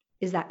that?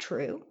 Is that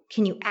true?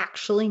 Can you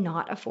actually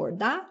not afford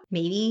that?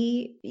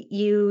 Maybe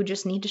you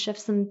just need to shift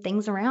some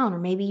things around, or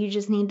maybe you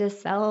just need to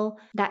sell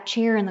that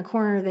chair in the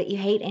corner that you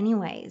hate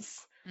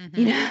anyways,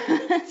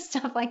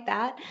 stuff like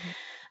that.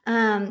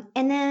 And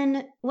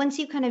then once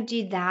you kind of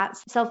do that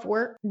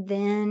self-work,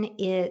 then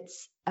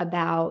it's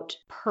about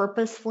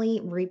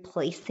purposely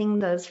replacing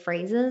those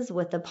phrases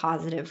with a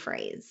positive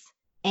phrase.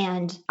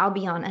 And I'll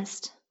be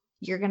honest,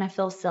 you're going to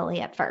feel silly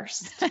at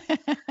first.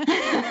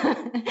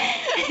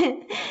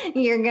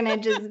 You're going to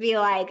just be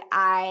like,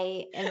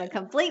 I am a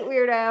complete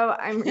weirdo.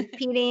 I'm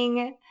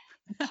repeating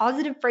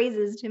positive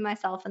phrases to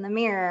myself in the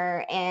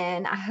mirror,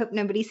 and I hope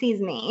nobody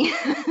sees me.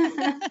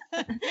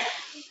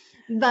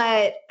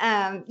 But,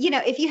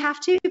 if you have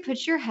to,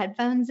 put your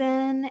headphones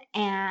in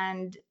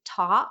and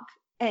talk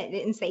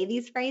and say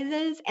these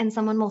phrases, and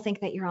someone will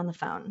think that you're on the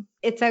phone.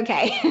 It's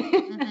okay.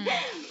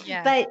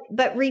 Yeah.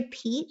 But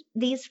repeat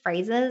these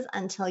phrases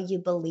until you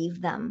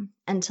believe them,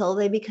 until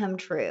they become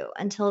true,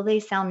 until they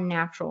sound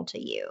natural to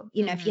you.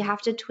 If you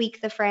have to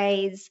tweak the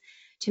phrase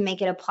to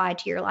make it apply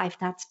to your life,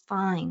 that's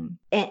fine.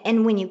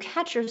 And when you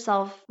catch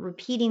yourself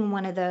repeating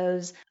one of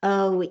those,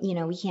 oh, we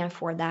can't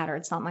afford that, or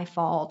it's not my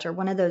fault, or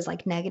one of those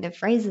like negative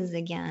phrases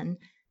again,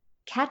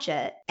 catch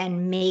it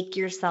and make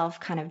yourself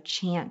kind of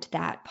chant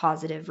that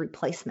positive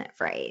replacement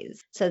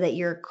phrase so that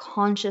you're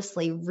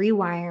consciously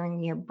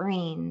rewiring your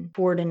brain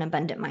toward an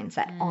abundant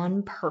mindset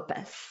on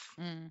purpose.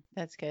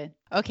 That's good.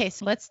 Okay,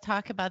 so let's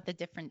talk about the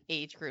different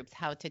age groups,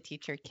 how to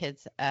teach your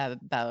kids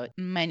about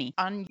money.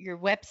 On your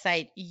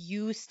website,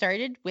 you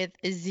started with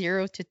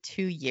 0 to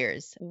 2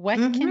 years. What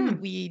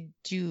can we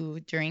do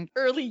during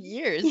early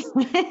years?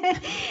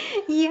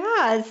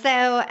 Yeah.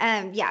 So,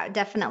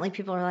 definitely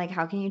people are like,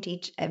 how can you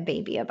teach a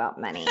baby about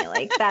money?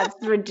 Like, that's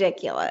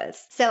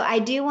ridiculous. So I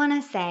do want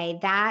to say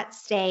that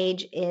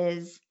stage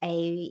is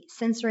a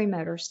sensory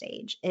motor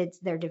stage.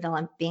 They're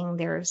developing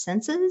their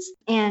senses.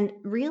 And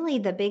really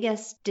the biggest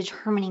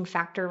determining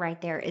factor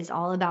right there is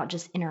all about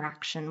just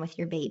interaction with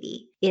your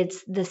baby.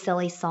 It's the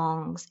silly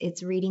songs,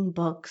 it's reading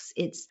books,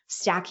 it's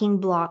stacking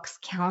blocks,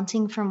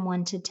 counting from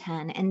 1 to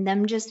 10, and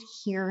them just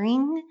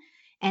hearing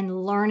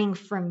and learning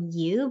from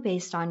you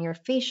based on your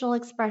facial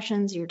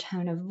expressions, your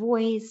tone of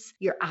voice,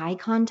 your eye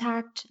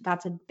contact.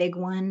 That's a big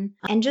one.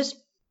 And just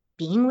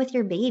being with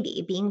your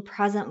baby, being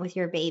present with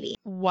your baby.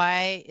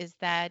 Why is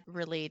that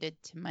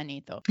related to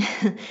money though?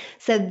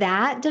 So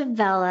that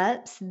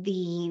develops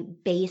the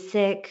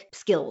basic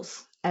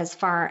skills as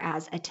far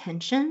as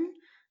attention.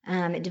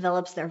 It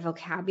develops their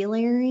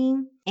vocabulary.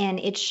 And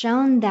it's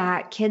shown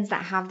that kids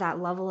that have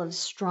that level of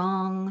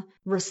strong,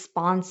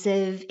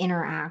 responsive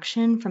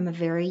interaction from a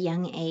very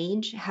young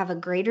age have a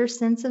greater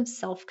sense of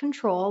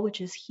self-control, which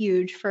is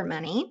huge for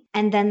money.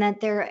 And then that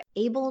they're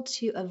able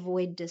to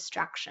avoid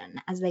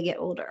distraction as they get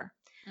older.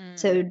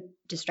 So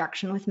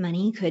distraction with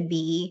money could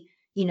be,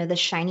 the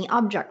shiny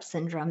object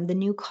syndrome, the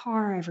new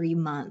car every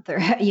month or,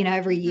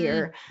 every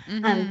year,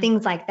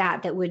 things like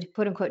that would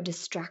quote unquote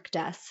distract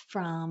us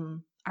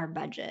from our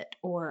budget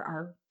or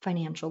our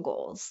financial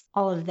goals.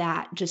 All of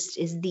that just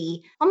is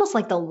almost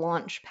like the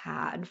launch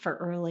pad for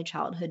early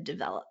childhood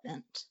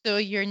development. So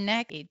your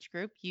next age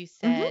group, you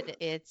said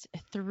it's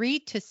 3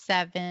 to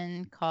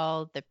 7,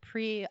 called the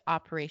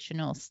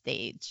pre-operational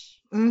stage.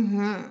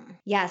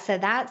 Yeah, so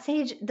that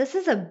stage, this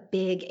is a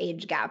big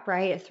age gap,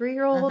 right? A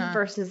 3-year-old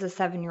versus a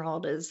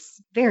 7-year-old is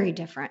very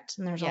different.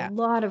 And there's a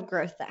lot of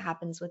growth that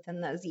happens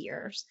within those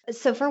years.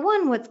 So for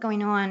one, what's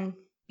going on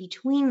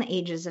between the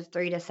ages of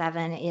 3 to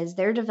 7 is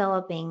they're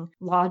developing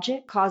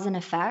logic, cause and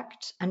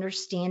effect,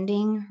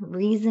 understanding,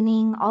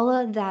 reasoning. All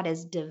of that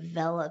is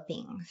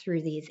developing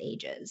through these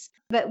ages.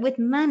 But with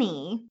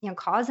money,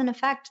 cause and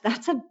effect,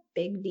 that's a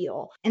big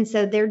deal. And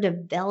so they're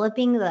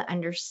developing the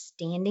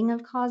understanding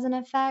of cause and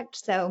effect.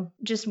 So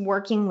just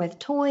working with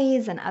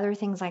toys and other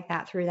things like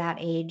that through that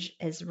age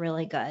is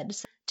really good.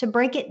 So to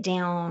break it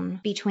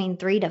down, between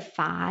 3 to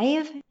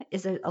 5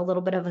 is a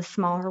little bit of a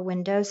smaller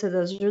window. So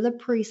those are the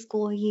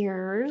preschool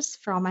years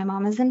for all my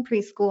mamas in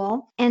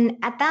preschool. And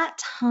at that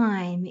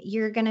time,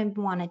 you're going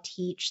to want to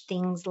teach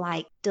things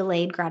like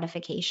delayed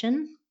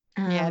gratification.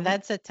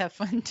 That's a tough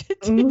one to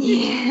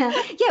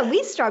teach. Yeah,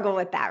 we struggle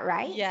with that,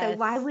 right? Yes. So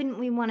why wouldn't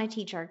we want to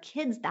teach our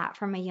kids that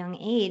from a young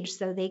age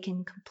so they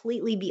can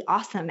completely be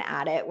awesome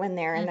at it when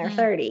they're in their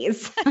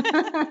 30s?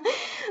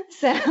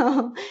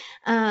 So,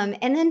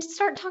 and then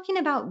start talking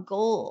about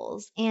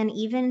goals and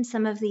even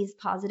some of these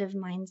positive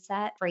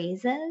mindset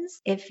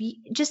phrases. If you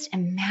just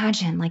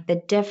imagine like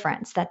the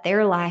difference that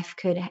their life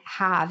could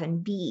have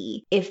and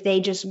be if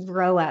they just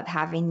grow up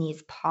having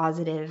these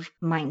positive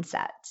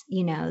mindsets,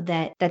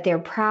 that they're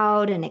proud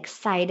and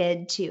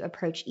excited to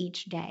approach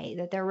each day,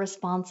 that they're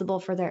responsible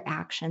for their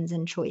actions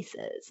and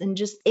choices. And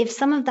just if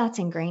some of that's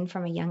ingrained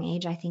from a young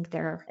age, I think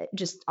they're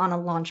just on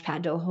a launch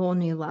pad to a whole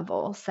new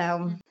level.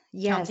 So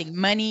yes. Counting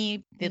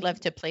money, they love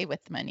to play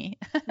with money.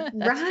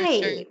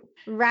 Right.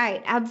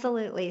 Right.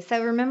 Absolutely.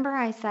 So remember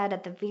I said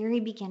at the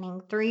very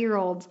beginning,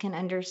 3-year-olds can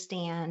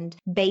understand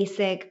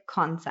basic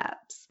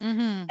concepts,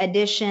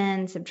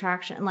 addition,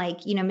 subtraction,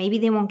 maybe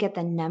they won't get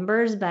the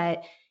numbers,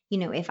 but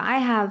if I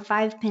have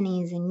 5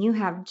 pennies and you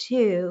have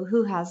 2,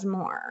 who has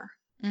more?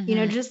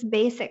 Just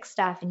basic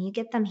stuff. And you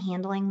get them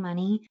handling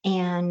money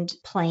and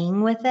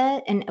playing with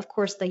it. And of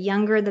course, the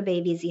younger the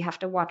babies, you have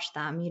to watch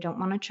them. You don't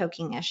want a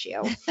choking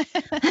issue.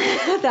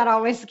 That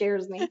always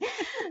scares me.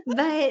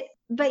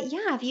 But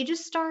yeah, if you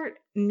just start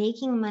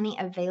making money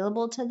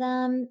available to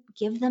them,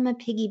 give them a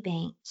piggy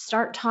bank,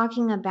 start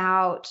talking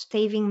about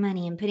saving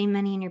money and putting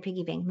money in your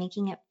piggy bank,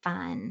 making it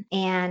fun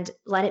and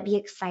let it be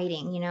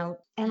exciting,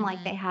 and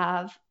like they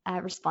have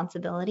a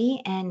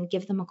responsibility, and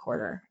give them a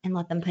quarter and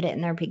let them put it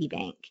in their piggy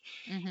bank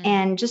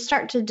and just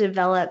start to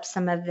develop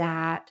some of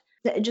that.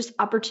 Just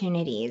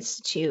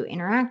opportunities to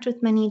interact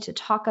with money, to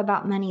talk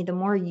about money. The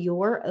more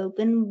you're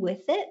open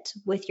with it,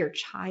 with your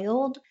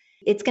child,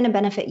 it's going to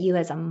benefit you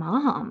as a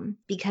mom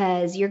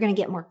because you're going to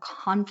get more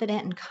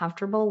confident and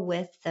comfortable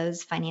with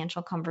those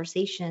financial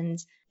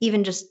conversations,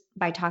 even just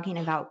by talking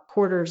about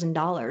quarters and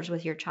dollars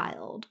with your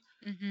child.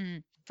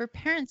 For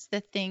parents, the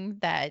thing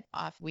that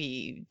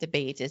we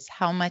debate is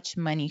how much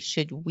money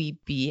should we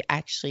be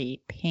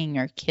actually paying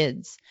our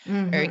kids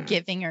or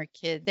giving our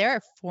kids? There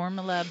a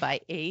formula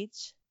by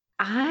age?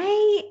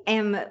 I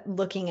am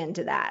looking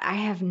into that. I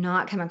have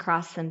not come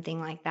across something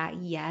like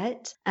that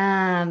yet.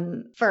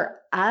 For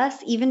us,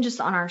 even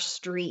just on our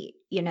street,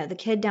 the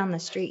kid down the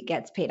street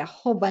gets paid a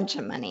whole bunch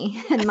of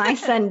money and my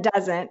son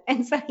doesn't.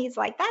 And so he's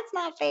like, that's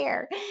not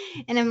fair.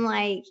 And I'm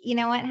like, you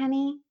know what,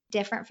 honey?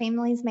 Different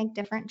families make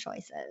different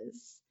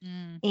choices.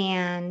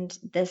 And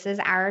this is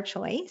our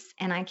choice.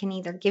 And I can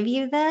either give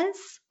you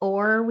this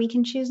or we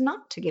can choose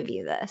not to give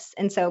you this.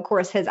 And so, of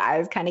course, his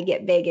eyes kind of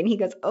get big and he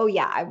goes, oh,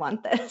 yeah, I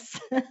want this.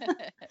 And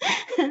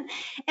I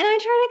try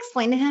to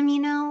explain to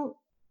him,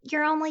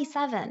 you're only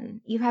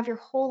 7. You have your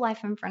whole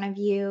life in front of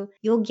you.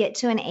 You'll get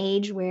to an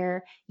age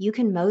where you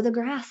can mow the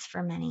grass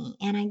for money.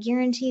 And I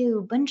guarantee you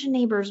a bunch of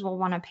neighbors will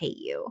want to pay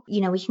you.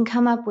 We can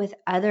come up with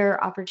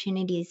other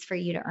opportunities for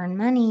you to earn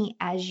money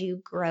as you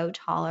grow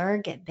taller,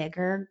 get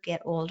bigger,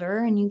 get older,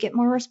 and you get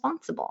more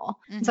responsible.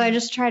 So I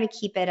just try to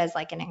keep it as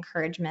like an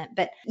encouragement.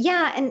 But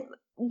yeah, and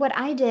what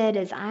I did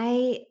is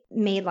I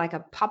made like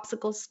a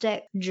popsicle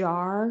stick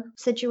jar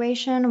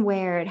situation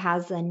where it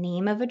has the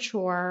name of a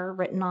chore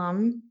written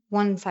on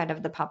one side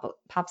of the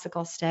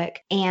popsicle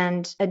stick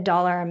and a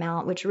dollar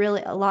amount, which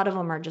really a lot of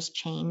them are just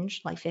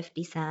change, like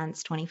 50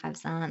 cents, 25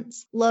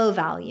 cents, low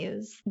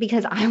values,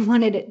 because I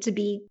wanted it to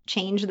be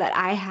change that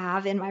I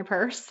have in my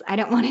purse. I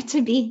don't want it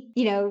to be,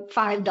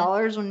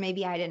 $5 when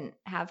maybe I didn't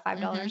have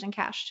 $5 in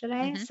cash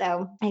today.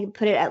 So I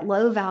put it at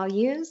low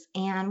values.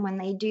 And when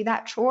they do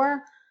that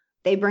chore,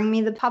 they bring me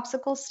the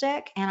popsicle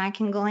stick and I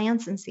can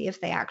glance and see if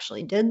they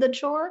actually did the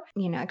chore,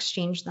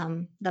 exchange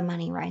them the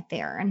money right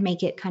there and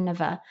make it kind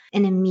of an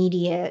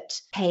immediate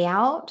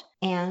payout.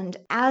 And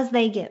as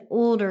they get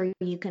older,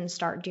 you can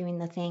start doing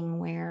the thing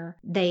where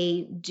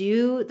they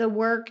do the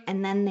work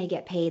and then they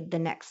get paid the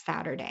next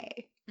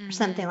Saturday or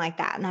something like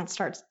that. And that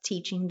starts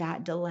teaching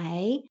that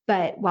delay.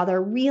 But while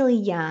they're really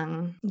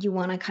young, you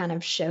want to kind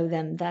of show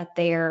them that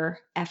their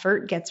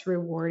effort gets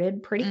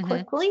rewarded pretty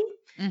quickly.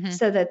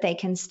 So that they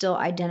can still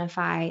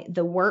identify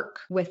the work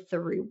with the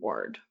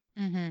reward.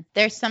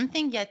 There's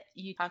something that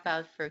you talk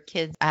about for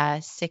kids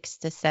 6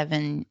 to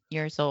 7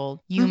 years old.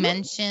 You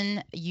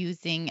mentioned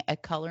using a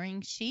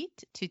coloring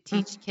sheet to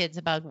teach kids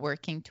about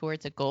working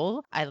towards a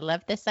goal. I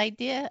love this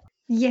idea.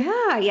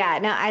 Yeah.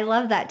 No, I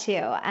love that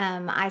too.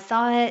 I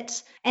saw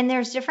it, and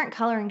there's different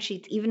coloring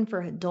sheets even for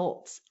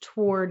adults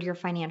toward your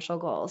financial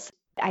goals.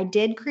 I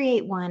did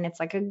create one. It's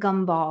like a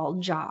gumball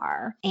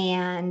jar.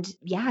 And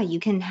yeah, you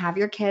can have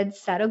your kids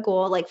set a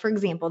goal. Like, for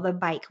example, the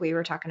bike we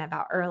were talking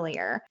about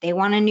earlier. They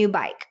want a new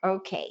bike.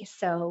 Okay,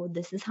 so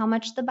this is how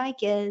much the bike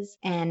is.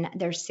 And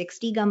there's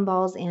 60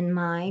 gumballs in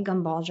my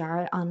gumball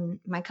jar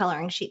on my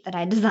coloring sheet that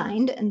I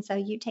designed. And so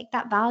you take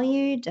that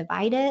value,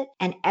 divide it,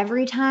 and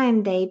every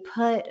time they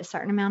put a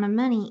certain amount of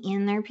money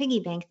in their piggy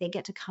bank, they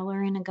get to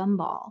color in a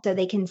gumball. So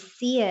they can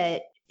see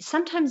it.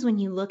 Sometimes when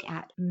you look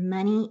at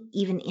money,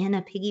 even in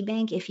a piggy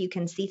bank, if you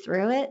can see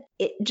through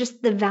it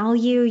just the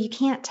value, you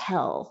can't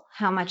tell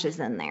how much is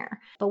in there.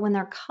 But when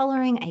they're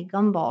coloring a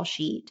gumball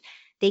sheet,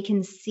 they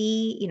can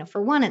see, for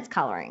one, it's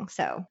coloring.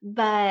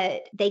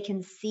 But they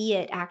can see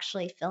it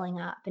actually filling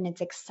up. And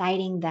it's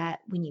exciting that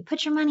when you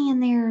put your money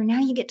in there, now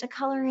you get to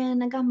color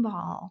in a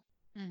gumball.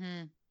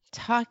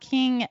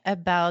 Talking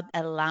about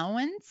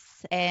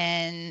allowance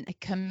and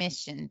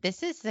commission.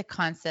 This is the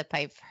concept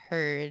I've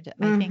heard.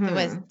 I think it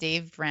was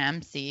Dave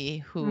Ramsey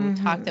who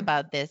talked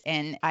about this,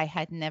 and I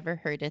had never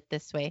heard it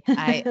this way.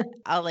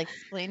 I'll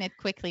explain it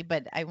quickly,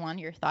 but I want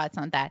your thoughts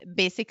on that.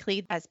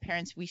 Basically, as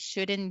parents, we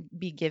shouldn't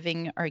be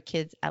giving our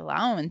kids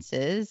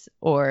allowances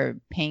or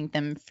paying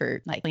them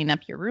for clean up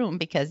your room,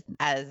 because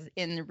as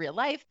in real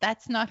life,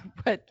 that's not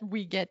what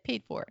we get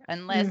paid for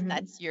unless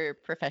that's your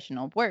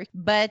professional work.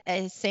 But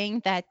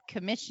saying that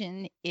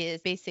commission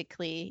is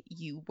basically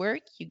you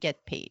work, you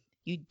get paid.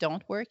 You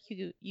don't work,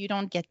 you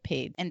don't get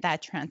paid. And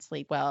that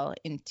translates well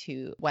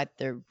into what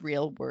the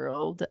real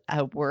world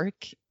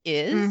work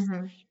is.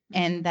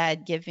 And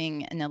that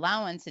giving an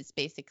allowance is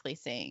basically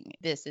saying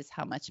this is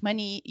how much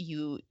money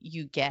you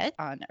get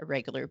on a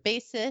regular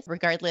basis,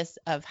 regardless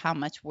of how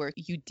much work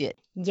you did.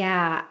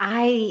 Yeah,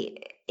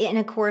 and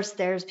of course,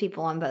 there's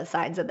people on both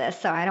sides of this,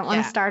 so I don't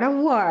want to start a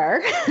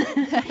war.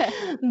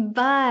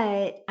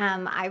 But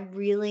I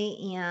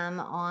really am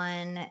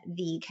on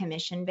the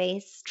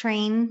commission-based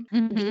train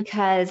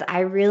because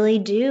I really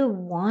do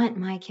want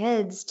my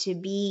kids to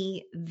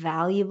be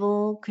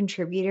valuable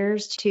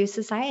contributors to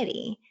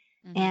society.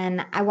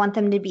 And I want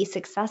them to be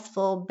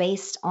successful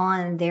based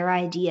on their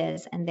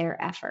ideas and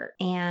their effort.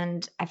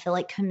 And I feel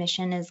like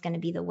commission is going to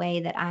be the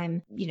way that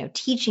I'm,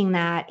 teaching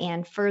that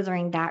and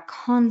furthering that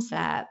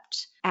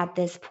concept at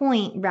this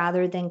point,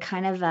 rather than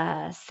kind of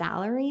a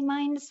salary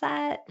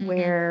mindset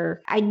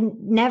where I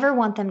never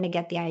want them to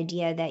get the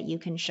idea that you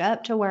can show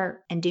up to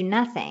work and do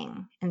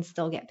nothing and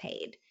still get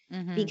paid.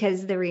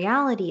 Because the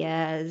reality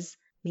is,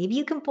 maybe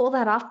you can pull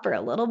that off for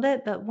a little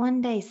bit, but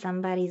one day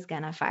somebody's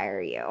going to fire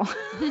you.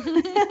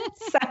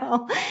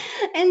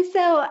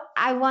 So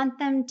I want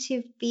them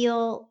to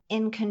feel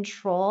in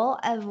control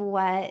of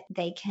what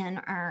they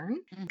can earn,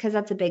 because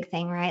that's a big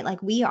thing, right?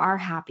 Like, we are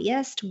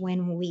happiest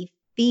when we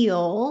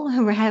feel,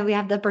 we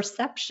have the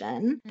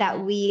perception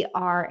that we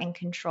are in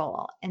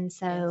control. And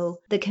so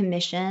the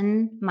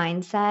commission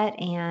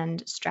mindset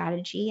and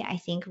strategy, I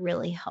think,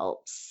 really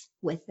helps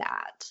with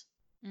that.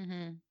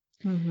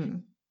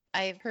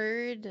 I've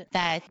heard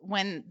that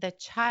when the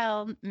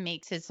child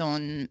makes his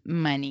own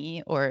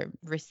money or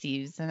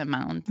receives an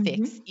amount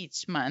fixed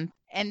each month,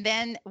 and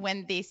then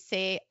when they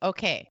say,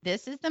 okay,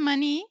 this is the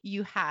money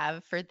you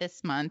have for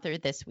this month or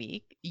this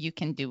week, you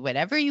can do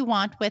whatever you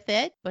want with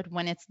it. But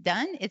when it's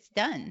done, it's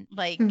done.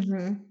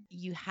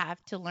 You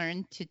have to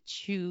learn to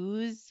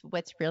choose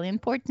what's really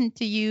important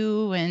to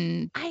you.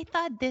 And I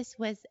thought this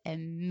was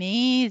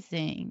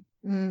amazing.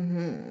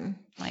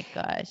 My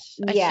gosh,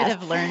 I should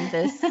have learned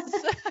this.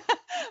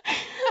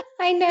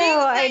 I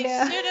know. I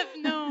should have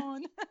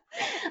known.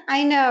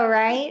 I know,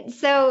 right?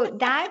 So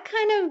that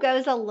kind of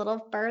goes a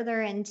little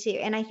further into,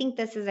 and I think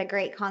this is a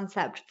great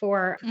concept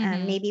for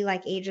Mm-hmm. maybe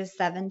like ages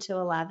 7 to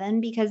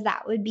 11, because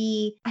that would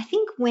be, I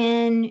think,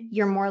 when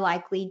you're more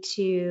likely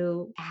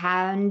to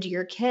hand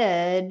your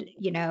kid,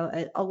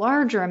 a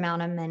larger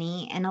amount of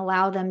money and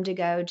allow them to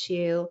go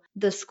to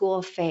the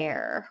school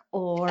fair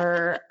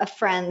or a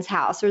friend's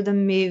house or the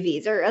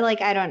movies or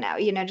like, I don't know,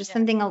 just Yeah.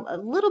 something a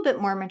little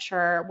bit more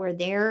mature where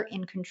they're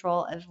in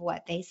control of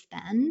what they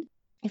spend.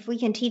 If we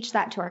can teach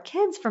that to our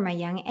kids from a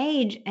young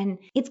age, and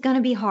it's going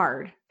to be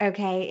hard.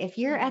 Okay. If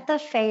you're Mhm. at the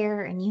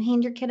fair and you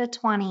hand your kid a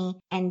 20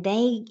 and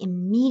they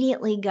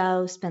immediately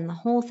go spend the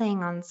whole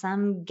thing on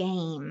some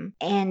game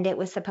and it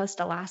was supposed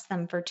to last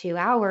them for 2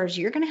 hours,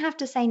 you're going to have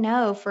to say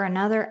no for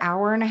another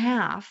hour and a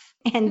half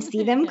and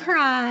see them Yeah.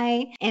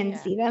 cry and Yeah.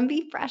 see them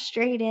be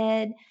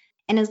frustrated.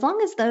 And as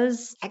long as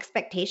those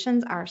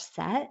expectations are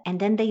set and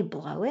then they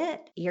blow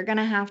it, you're going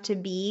to have to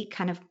be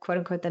kind of quote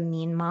unquote the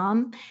mean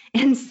mom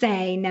and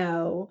say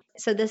no.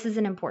 So, this is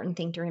an important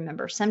thing to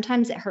remember.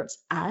 Sometimes it hurts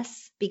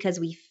us because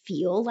we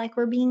feel like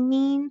we're being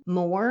mean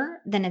more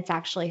than it's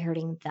actually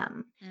hurting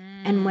them.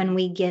 And when Mm.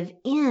 we give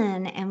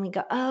in and we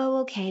go,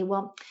 oh, okay,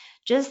 well,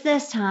 just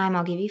this time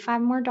I'll give you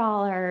 $5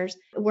 more,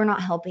 we're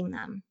not helping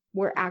them.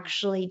 We're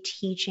actually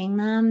teaching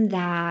them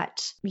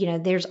that,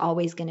 there's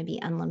always going to be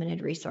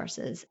unlimited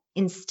resources,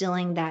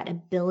 instilling that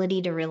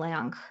ability to rely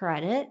on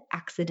credit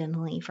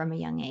accidentally from a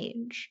young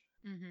age.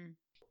 Mm-hmm.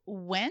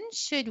 When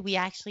should we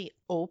actually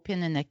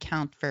open an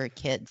account for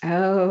kids?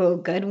 Oh,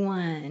 good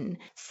one.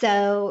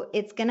 So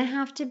it's going to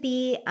have to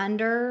be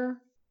under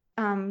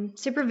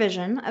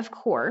supervision, of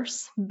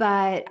course,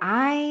 but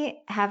I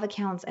have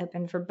accounts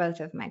open for both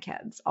of my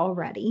kids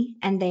already,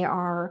 and they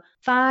are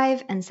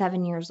 5 and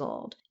 7 years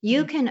old.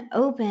 You Mhm. can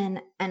open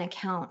an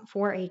account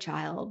for a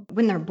child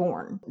when they're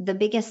born. The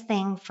biggest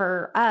thing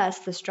for us,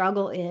 the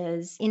struggle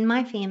is in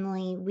my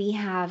family, we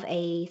have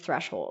a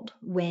threshold.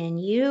 When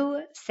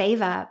you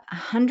save up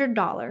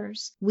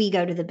 $100, we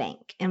go to the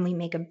bank and we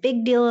make a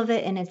big deal of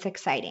it, and it's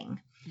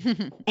exciting.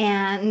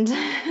 And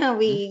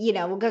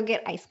we'll go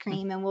get ice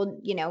cream and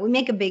we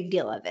make a big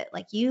deal of it.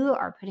 Like, you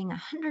are putting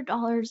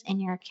 $100 in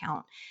your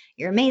account.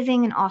 You're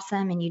amazing and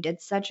awesome, and you did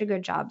such a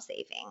good job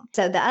saving.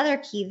 So the other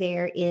key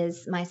there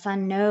is my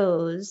son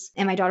knows,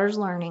 and my daughter's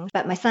learning,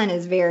 but my son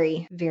is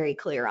very, very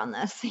clear on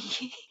this.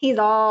 He's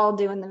all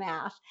doing the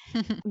math.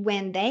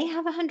 When they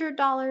have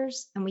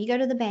 $100 and we go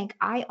to the bank,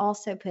 I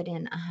also put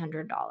in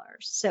 $100.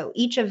 So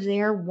each of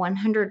their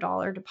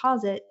 $100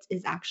 deposits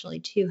is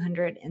actually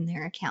 $200 in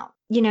their account.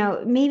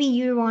 Maybe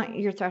you want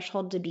your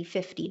threshold to be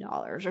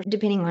 $50, or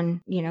depending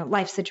on,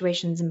 life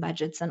situations and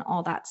budgets and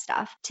all that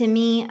stuff. To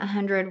me,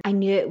 100, I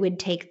knew it would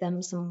take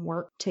them some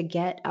work to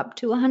get up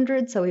to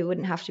 100, so we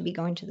wouldn't have to be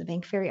going to the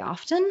bank very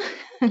often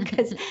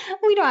because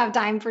we don't have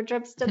time for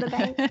trips to the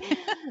bank.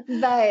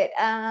 But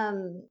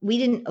we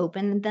didn't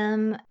open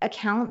them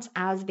accounts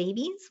as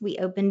babies. We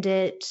opened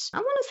it, I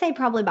want to say,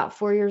 probably about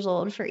 4 years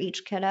old for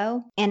each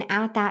kiddo. And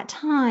at that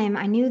time,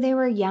 I knew they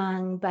were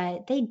young,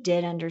 but they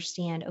did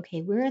understand,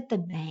 okay, we're at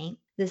the bank.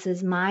 This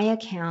is my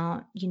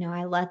account.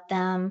 I let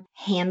them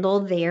handle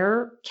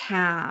their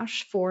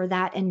cash for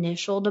that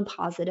initial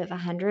deposit of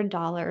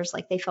 $100.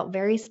 Like, they felt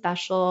very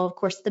special. Of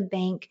course, the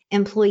bank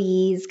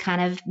employees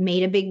kind of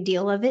made a big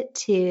deal of it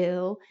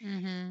too.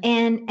 Mm-hmm.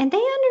 And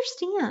they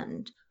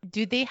understand.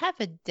 Do they have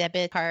a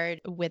debit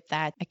card with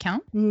that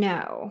account?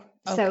 No.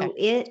 Okay. So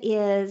it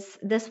is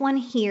this one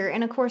here.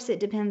 And of course, it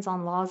depends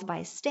on laws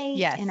by state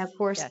Yes. and of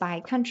course Yes.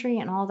 by country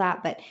and all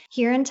that. But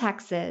here in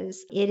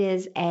Texas, it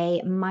is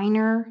a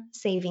minor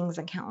savings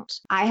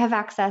account. I have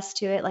access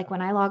to it. Like,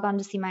 when I log on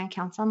to see my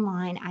accounts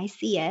online, I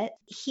see it.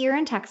 Here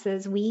in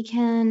Texas, we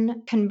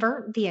can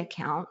convert the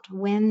account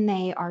when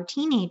they are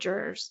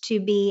teenagers to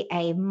be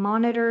a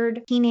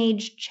monitored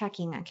teenage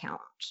checking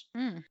account.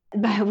 Mm.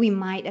 But we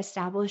might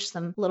establish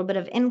some little bit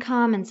of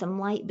income and some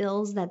light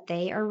bills that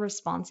they are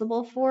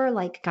responsible for.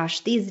 Like, gosh,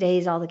 these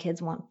days all the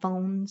kids want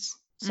phones.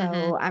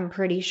 So I'm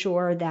pretty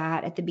sure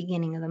that at the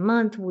beginning of the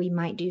month, we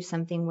might do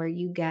something where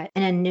you get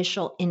an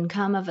initial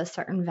income of a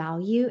certain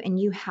value and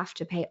you have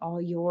to pay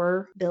all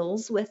your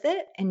bills with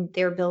it. And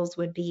their bills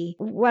would be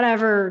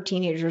whatever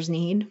teenagers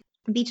need.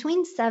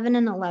 Between 7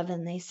 and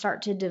 11, they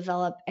start to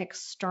develop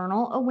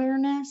external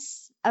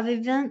awareness of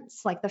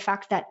events, like the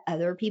fact that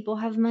other people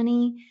have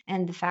money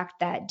and the fact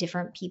that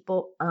different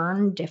people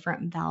earn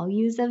different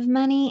values of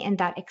money. And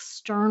that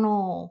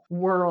external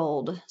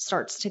world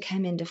starts to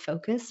come into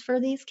focus for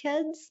these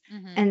kids.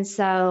 Mm-hmm. And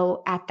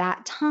so at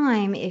that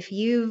time, if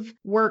you've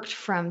worked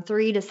from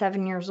 3 to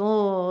 7 years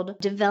old,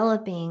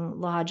 developing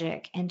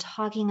logic and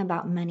talking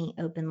about money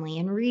openly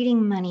and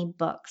reading money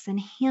books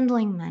and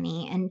handling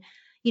money and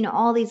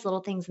all these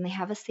little things, and they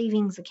have a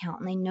savings account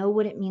and they know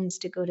what it means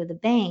to go to the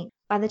bank.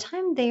 By the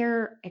time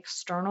their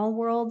external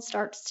world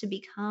starts to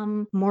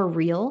become more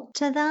real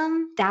to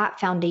them, that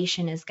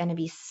foundation is going to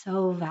be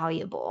so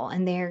valuable,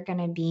 and they're going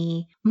to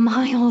be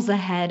miles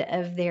ahead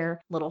of their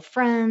little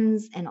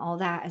friends and all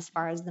that as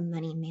far as the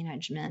money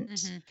management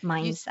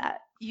mindset.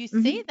 You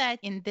say Mhm. that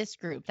in this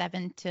group,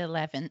 7 to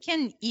 11, you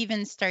can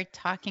even start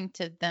talking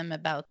to them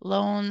about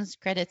loans,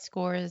 credit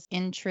scores,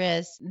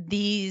 interest,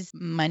 these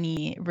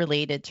money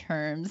related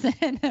terms.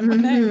 And then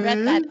when I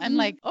read that, I'm Mhm.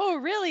 like, oh,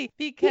 really?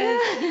 Because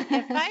if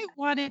Yeah. I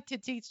wanted to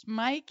teach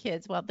my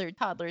kids, well, they're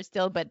toddlers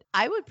still, but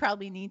I would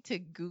probably need to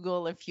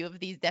Google a few of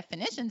these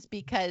definitions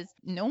because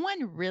no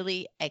one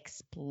really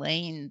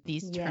explained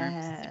these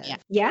terms to me. Yes.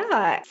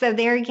 Yeah. So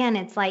there again,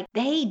 it's like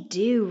they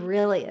do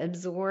really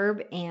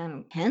absorb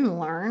and can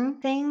learn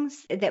things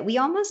that we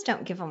almost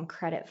don't give them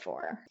credit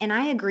for. And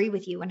I agree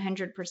with you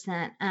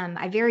 100%.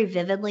 I very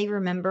vividly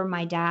remember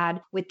my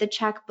dad with the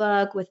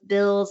checkbook, with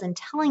bills, and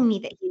telling me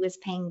that he was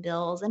paying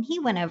bills. And he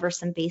went over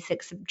some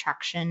basic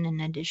subtraction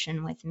and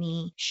addition with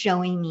me,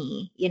 showing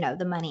me,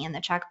 the money in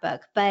the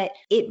checkbook. But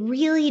it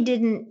really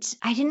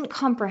I didn't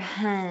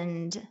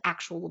comprehend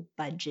actual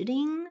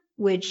budgeting,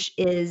 which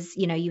is,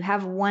 you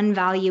have one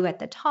value at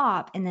the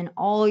top and then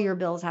all your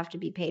bills have to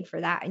be paid for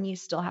that. And you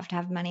still have to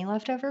have money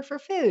left over for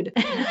food.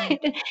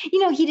 Mhm.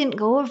 He didn't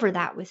go over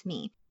that with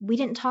me. We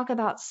didn't talk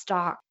about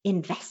stock,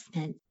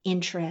 investment,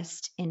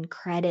 interest, and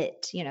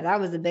credit. That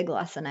was a big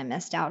lesson I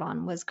missed out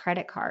on, was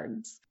credit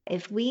cards.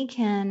 If we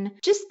can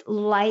just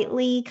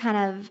lightly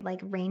kind of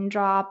like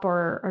raindrop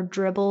or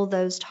dribble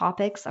those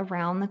topics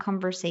around the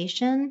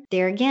conversation,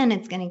 there again,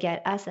 it's going to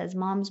get us as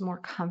moms more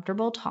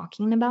comfortable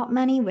talking about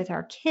money with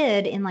our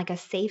kid in like a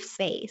safe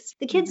space.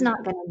 The kid's Mhm.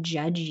 not going to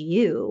judge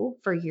you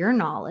for your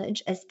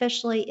knowledge,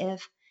 especially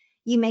if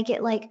you make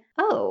it like,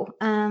 oh,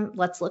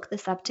 let's look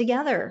this up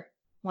together.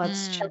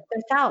 Let's check Mm.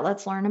 this out.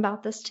 Let's learn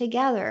about this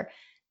together.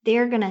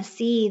 They're going to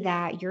see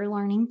that you're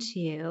learning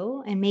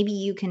too. And maybe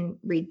you can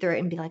read through it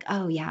and be like,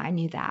 oh, yeah, I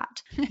knew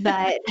that.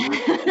 But,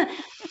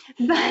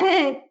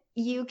 but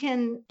you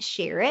can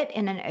share it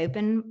in an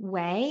open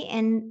way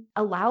and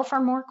allow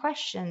for more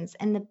questions.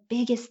 And the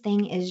biggest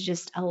thing is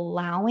just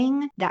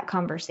allowing that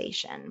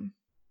conversation.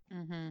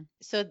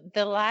 So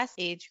the last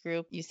age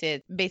group, you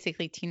said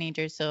basically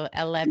teenagers, so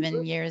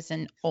 11 years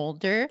and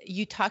older.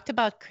 You talked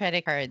about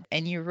credit card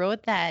and you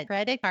wrote that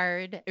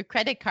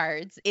credit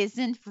cards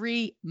isn't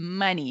free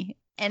money.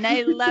 And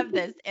I love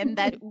this, and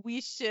that we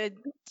should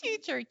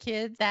teach our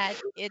kids that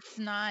it's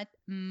not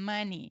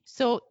money.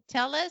 So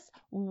tell us,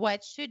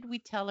 what should we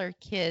tell our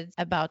kids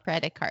about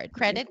credit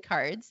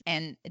cards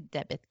and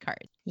debit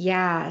cards?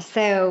 Yeah,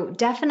 so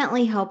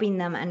definitely helping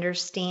them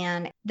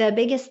understand. The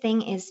biggest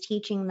thing is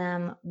teaching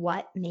them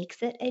what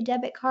makes it a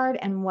debit card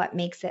and what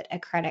makes it a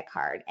credit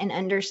card, and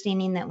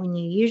understanding that when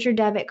you use your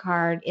debit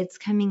card, it's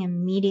coming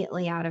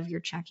immediately out of your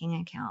checking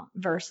account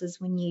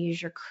versus when you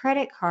use your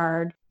credit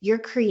card, you're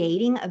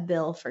creating a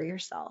bill for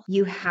yourself.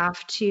 You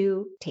have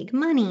to take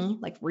money,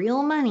 like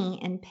real money,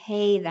 and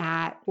pay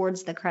that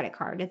towards the credit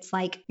card. It's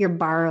like you're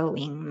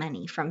borrowing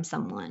money from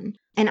someone.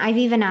 And I've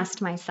even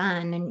asked my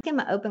son and give him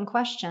an open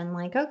question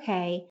like,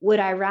 okay, would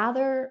I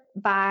rather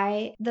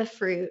buy the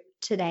fruit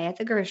today at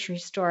the grocery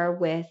store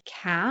with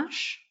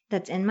cash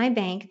that's in my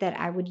bank that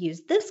I would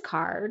use this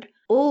card?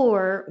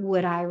 Or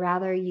would I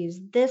rather use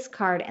this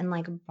card and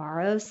like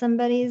borrow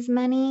somebody's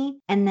money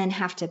and then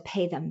have to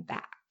pay them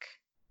back?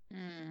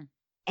 Mm.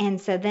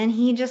 And so then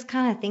he just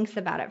kind of thinks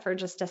about it for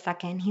just a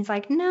second. He's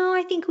like, no,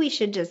 I think we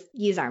should just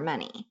use our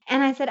money.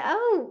 And I said,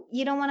 oh,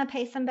 you don't want to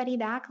pay somebody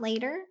back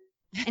later?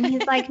 And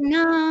he's like,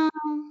 no,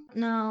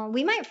 no,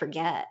 we might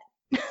forget.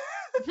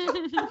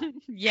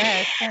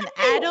 Yes, and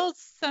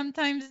adults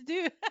sometimes do.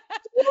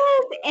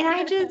 Yes, and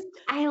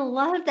I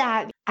love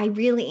that. I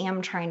really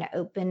am trying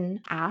to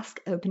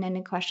ask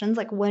open-ended questions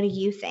like, what do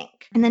you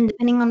think? And then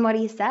depending on what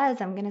he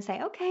says, I'm going to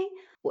say, okay,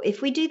 well,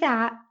 if we do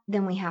that,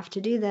 then we have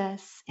to do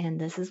this,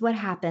 and this is what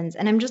happens.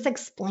 And I'm just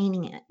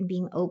explaining it and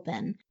being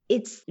open.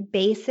 It's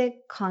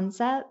basic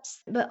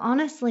concepts, but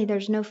honestly,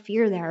 there's no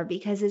fear there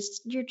because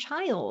it's your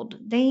child.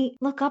 They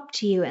look up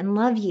to you and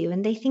love you,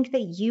 and they think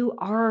that you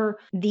are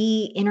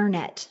the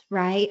internet,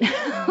 right?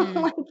 Mhm.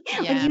 Like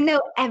Yeah. you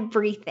know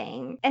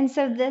everything. And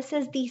so this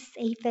is the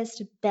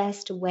safest,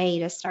 best way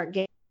to start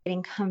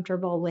getting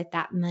comfortable with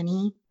that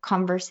money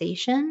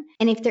conversation.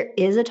 And if there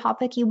is a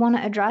topic you want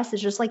to address,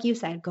 it's just like you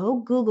said, go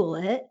Google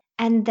it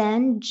and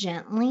then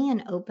gently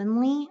and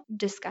openly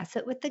discuss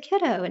it with the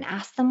kiddo and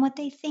ask them what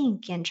they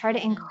think and try to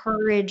Mhm.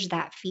 encourage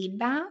that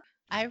feedback.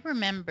 I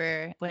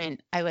remember when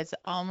I was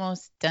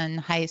almost done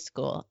high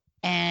school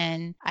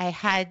and I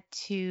had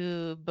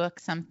to book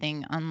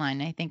something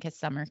online, I think a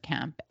summer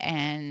camp,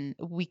 and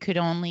we could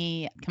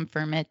only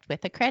confirm it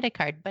with a credit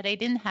card, but I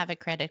didn't have a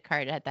credit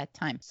card at that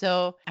time.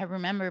 So I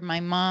remember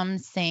my mom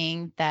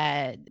saying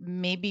that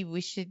maybe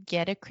we should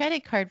get a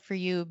credit card for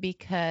you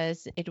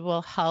because it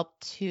will help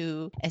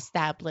to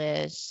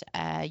establish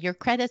your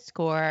credit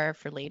score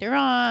for later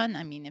on.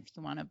 I mean, if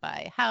you want to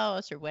buy a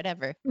house or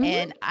whatever.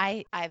 And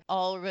I've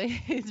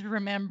always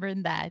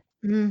remembered that.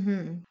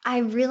 I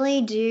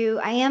really do.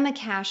 I am a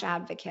cash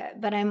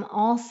advocate, but I'm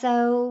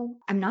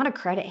not a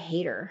credit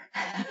hater.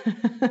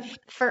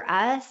 For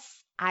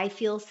us, I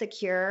feel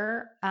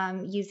secure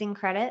using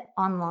credit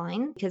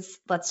online because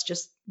let's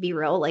just be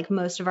real, like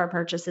most of our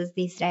purchases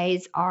these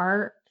days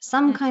are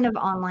some kind of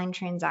online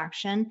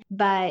transaction,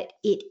 but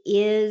it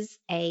is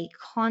a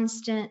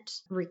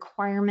constant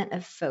requirement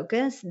of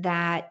focus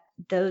that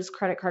those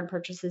credit card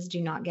purchases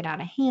do not get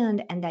out of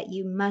hand and that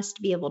you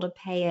must be able to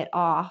pay it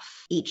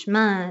off each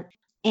month.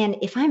 And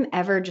if I'm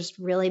ever just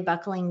really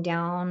buckling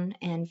down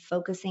and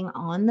focusing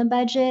on the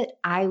budget,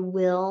 I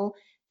will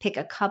pick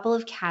a couple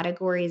of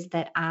categories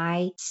that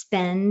I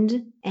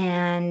spend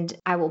and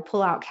I will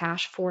pull out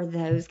cash for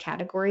those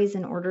categories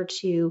in order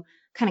to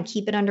kind of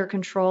keep it under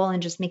control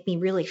and just make me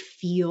really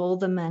feel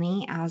the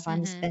money as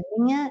I'm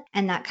spending it.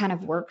 And that kind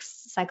of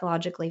works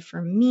psychologically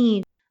for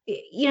me.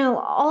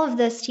 All of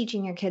this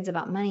teaching your kids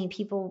about money,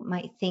 people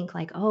might think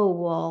like, oh,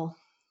 well,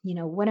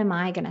 what am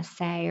I going to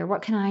say or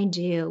what can I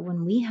do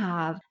when we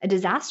have a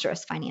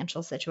disastrous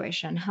financial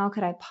situation? How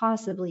could I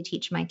possibly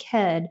teach my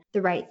kid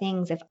the right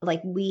things if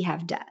like we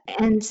have debt?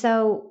 And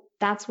so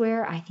that's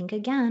where I think,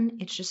 again,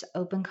 it's just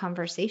open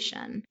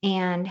conversation.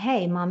 And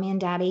hey, mommy and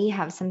daddy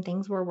have some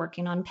things we're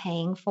working on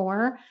paying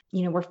for.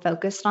 We're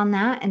focused on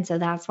that. And so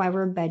that's why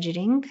we're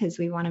budgeting, because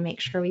we want to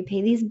make sure we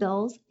pay these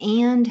bills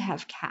and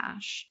have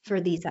cash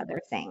for these other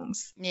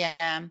things.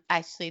 Yeah.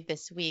 Actually,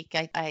 this week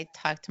I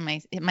talked to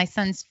my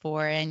son's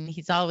 4 and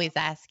he's always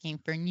asking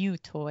for new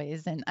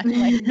toys. And I'm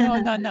like,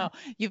 no.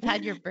 You've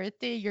had your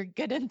birthday. You're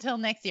good until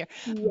next year.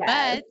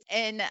 Yes.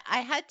 And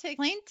I had to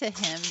explain to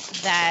him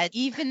that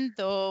even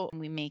though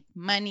we make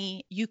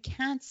money, you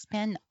can't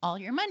spend all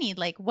your money.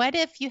 Like, what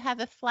if you have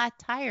a flat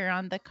tire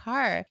on the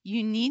car?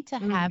 You need to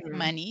have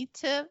money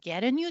to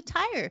get a new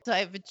tire. So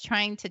I've been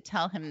trying to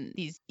tell him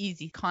these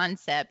easy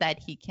concepts that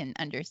he can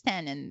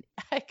understand. And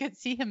I could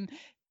see him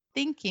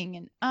thinking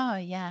and, oh,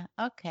 yeah,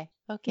 okay.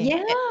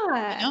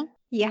 Yeah.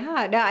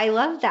 Yeah. No, I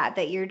love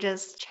that you're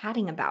just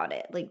chatting about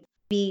it. Like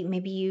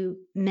maybe you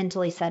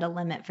mentally set a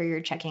limit for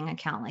your checking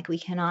account. Like we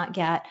cannot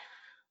get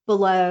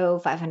below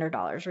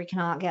 $500. We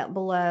cannot get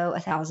below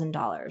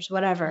 $1,000,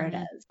 whatever it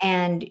is.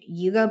 And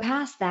you go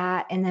past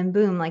that and then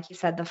boom, like you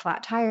said, the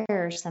flat tire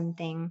or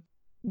something.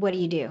 What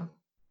do?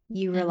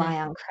 You rely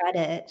on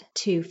credit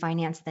to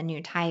finance the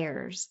new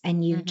tires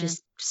and you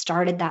just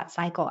started that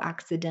cycle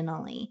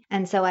accidentally.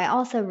 And so I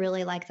also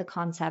really like the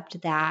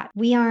concept that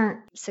we aren't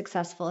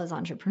successful as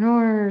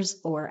entrepreneurs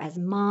or as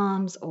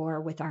moms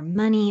or with our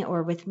money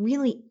or with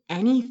really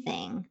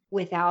anything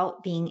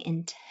without being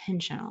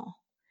intentional.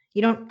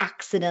 You don't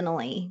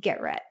accidentally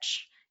get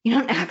rich. You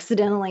don't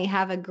accidentally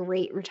have a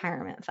great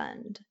retirement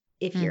fund.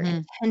 If you're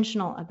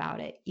intentional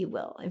about it, you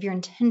will. If you're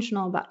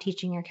intentional about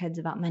teaching your kids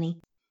about money.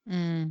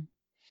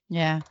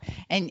 Yeah.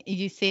 And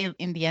you say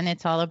in the end,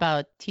 it's all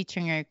about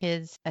teaching your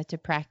kids to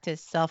practice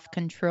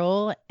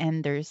self-control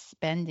and their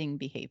spending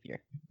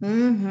behavior.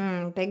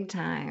 Big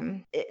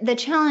time. The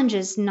challenge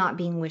is not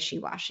being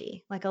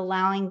wishy-washy, like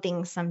allowing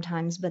things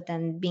sometimes, but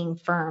then being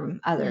firm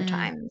other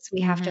times.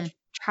 We have to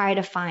try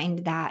to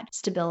find that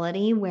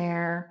stability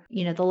where,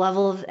 the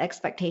level of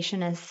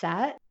expectation is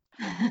set.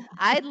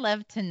 I'd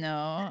love to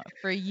know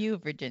for you,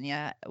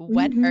 Virginia,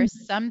 what are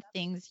some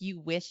things you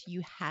wish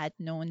you had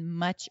known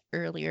much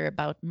earlier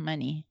about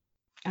money?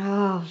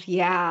 Oh,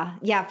 yeah.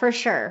 Yeah, for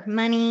sure.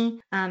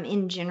 Money,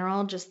 in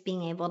general, just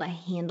being able to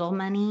handle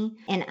money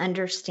and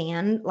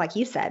understand, like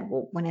you said,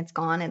 well, when it's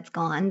gone, it's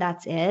gone.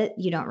 That's it.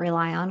 You don't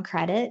rely on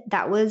credit.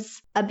 That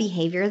was a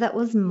behavior that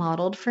was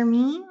modeled for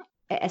me,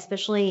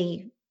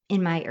 especially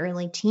in my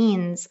early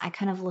teens. I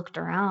kind of looked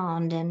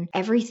around and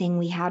everything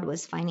we had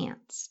was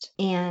financed.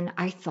 And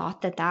I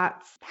thought that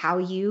that's how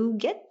you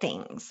get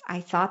things.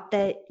 I thought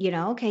that,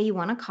 okay, you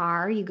want a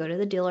car, you go to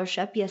the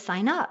dealership, you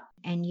sign up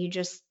and you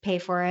just pay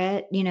for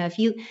it. If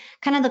you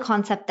kind of the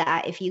concept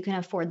that if you can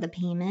afford the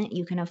payment,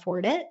 you can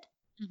afford it.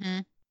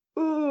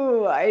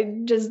 Ooh,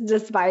 I just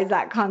despise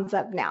that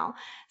concept now.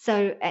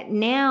 So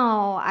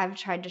now I've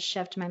tried to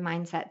shift my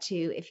mindset to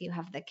if you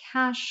have the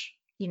cash,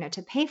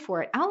 to pay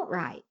for it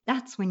outright,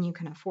 that's when you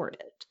can afford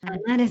it. And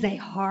that is a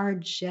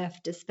hard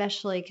shift,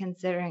 especially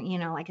considering,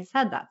 like I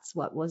said, that's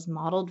what was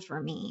modeled for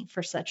me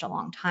for such a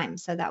long time.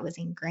 So that was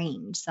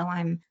ingrained. So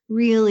I'm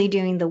really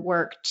doing the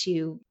work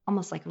to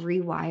almost like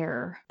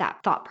rewire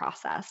that thought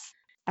process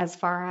as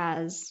far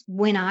as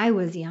when I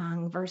was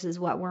young versus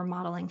what we're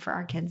modeling for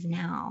our kids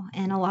now.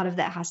 And a lot of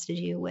that has to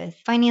do with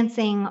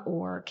financing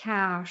or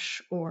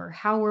cash or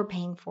how we're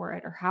paying for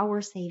it or how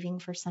we're saving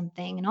for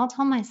something. And I'll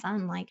tell my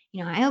son, like,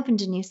 I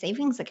opened a new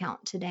savings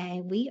account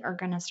today. We are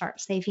going to start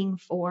saving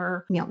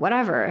for,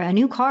 whatever, a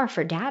new car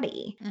for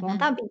daddy. Won't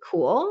that be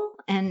cool?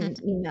 And,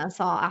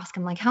 so I'll ask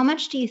him, like, how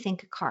much do you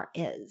think a car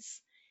is?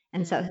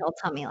 And so he'll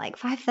tell me like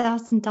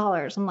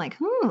 $5,000. I'm like,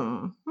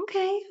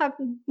 okay,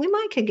 we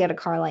might could get a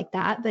car like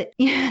that. But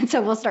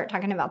so we'll start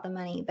talking about the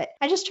money. But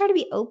I just try to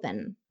be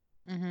open.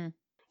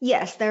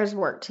 Yes, there's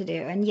work to do.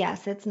 And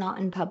yes, it's not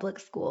in public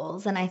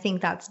schools. And I think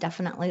that's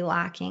definitely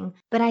lacking.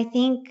 But I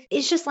think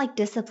it's just like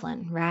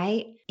discipline,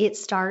 right? It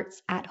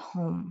starts at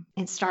home.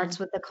 It starts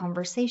with the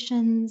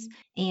conversations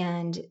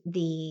and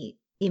the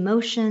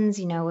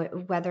emotions,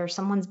 whether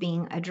someone's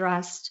being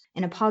addressed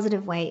in a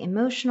positive way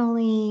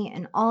emotionally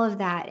and all of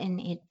that. And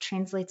it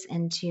translates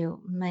into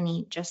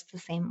money just the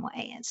same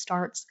way. It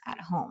starts at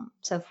home.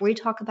 So if we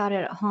talk about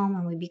it at home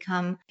and we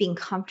become being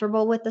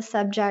comfortable with the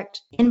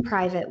subject in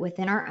private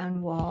within our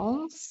own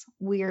walls,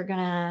 we are going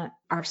to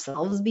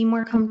ourselves be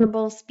more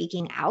comfortable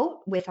speaking out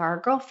with our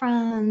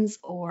girlfriends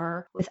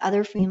or with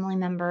other family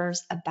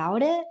members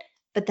about it.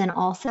 But then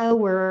also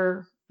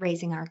we're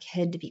raising our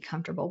kid to be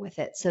comfortable with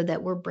it so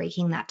that we're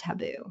breaking that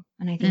taboo.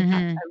 And I think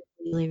that's a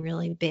really,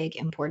 really big,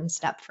 important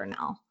step for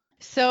now.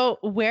 So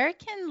where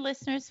can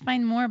listeners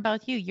find more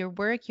about you, your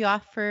work? You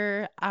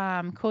offer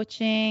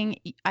coaching.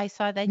 I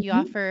saw that you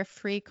offer a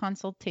free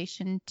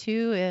consultation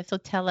too. So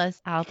tell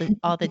us all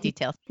the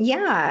details.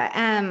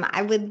 Yeah,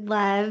 I would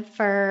love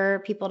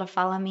for people to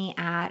follow me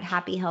at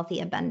Happy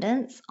Healthy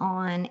Abundance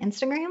on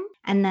Instagram.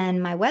 And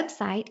then my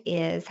website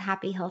is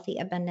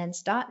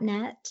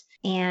happyhealthyabundance.net.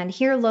 And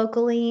here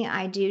locally,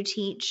 I do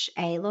teach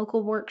a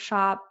local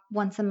workshop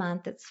once a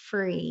month. It's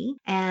free.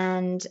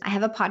 And I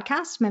have a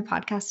podcast. My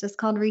podcast is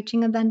called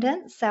Reaching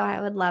Abundance. So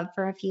I would love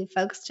for a few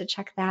folks to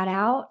check that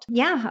out.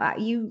 Yeah,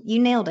 you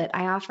nailed it.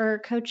 I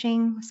offer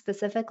coaching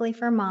specifically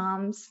for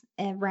moms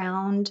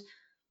around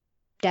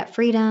debt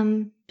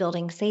freedom,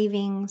 building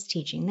savings,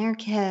 teaching their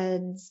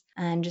kids,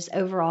 and just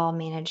overall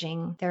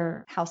managing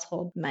their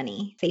household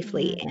money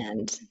safely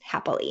and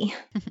happily.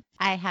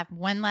 I have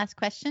one last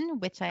question,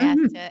 which I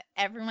ask to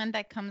everyone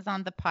that comes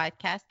on the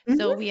podcast.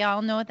 So we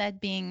all know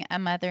that being a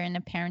mother and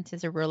a parent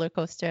is a roller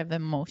coaster of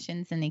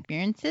emotions and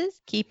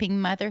experiences. Keeping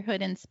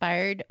motherhood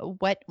inspired,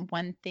 what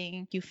one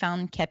thing you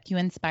found kept you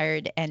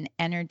inspired and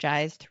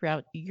energized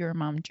throughout your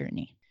mom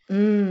journey?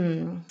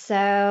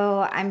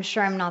 So I'm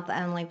sure I'm not the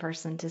only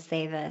person to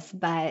say this,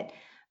 but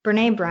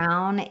Brene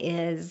Brown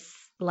is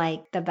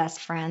like the best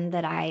friend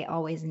that I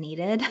always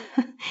needed.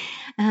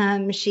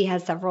 She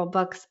has several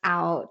books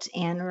out,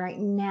 and right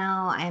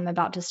now I'm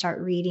about to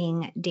start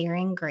reading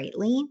Daring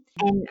Greatly.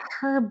 And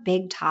her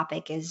big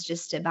topic is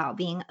just about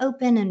being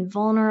open and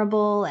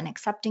vulnerable and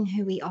accepting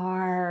who we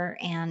are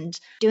and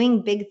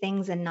doing big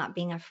things and not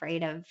being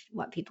afraid of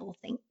what people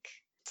think.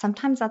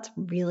 Sometimes that's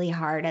really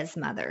hard as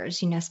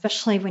mothers,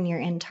 especially when you're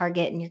in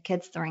Target and your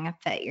kid's throwing a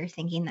fit, you're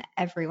thinking that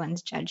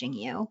everyone's judging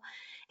you.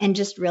 And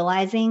just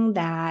realizing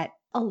that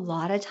a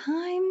lot of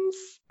times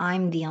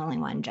I'm the only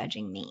one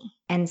judging me.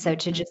 And so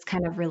to just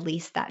kind of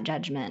release that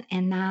judgment,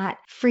 and that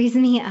frees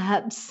me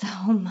up so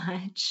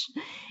much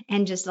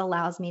and just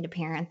allows me to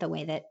parent the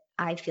way that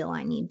I feel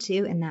I need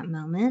to in that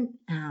moment.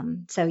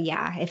 So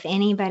yeah, if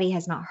anybody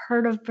has not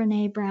heard of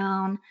Brene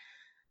Brown,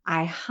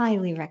 I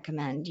highly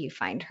recommend you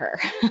find her.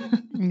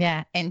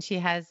 Yeah. And she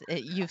has,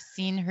 you've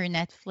seen her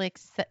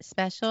Netflix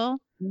special?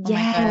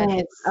 Yes. Oh my God.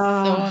 It's so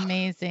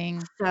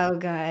amazing. So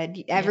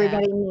good.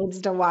 Everybody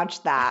needs to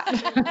watch that.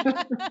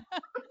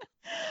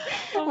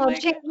 Will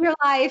change your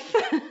life.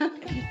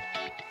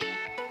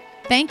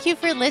 Thank you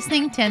for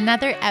listening to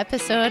another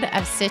episode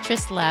of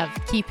Citrus Love,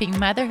 Keeping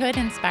Motherhood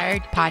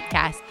Inspired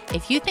podcast.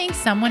 If you think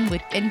someone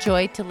would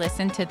enjoy to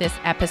listen to this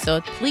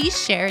episode, please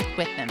share it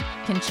with them. You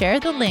can share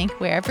the link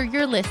wherever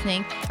you're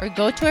listening or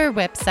go to our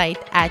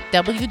website at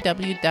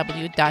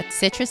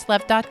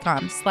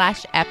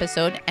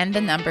www.citruslove.com/episode and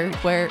the number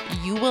where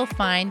you will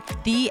find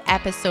the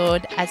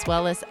episode as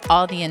well as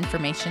all the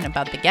information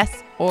about the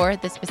guests or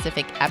the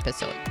specific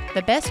episode.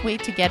 The best way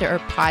to get our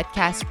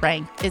podcast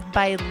ranked is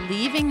by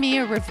leaving me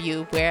a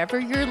review wherever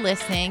you're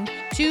listening,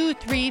 2,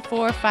 3,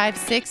 4, 5,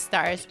 6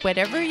 stars,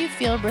 whatever you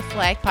feel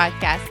reflect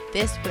podcast.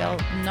 This will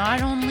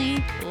not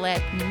only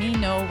let me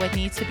know what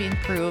needs to be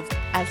improved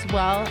as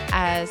well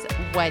as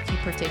what you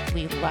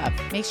particularly love.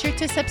 Make sure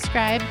to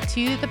subscribe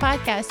to the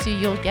podcast so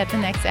you'll get the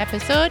next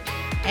episode.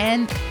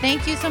 And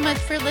thank you so much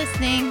for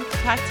listening.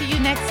 Talk to you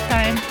next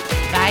time.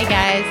 Bye,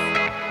 guys.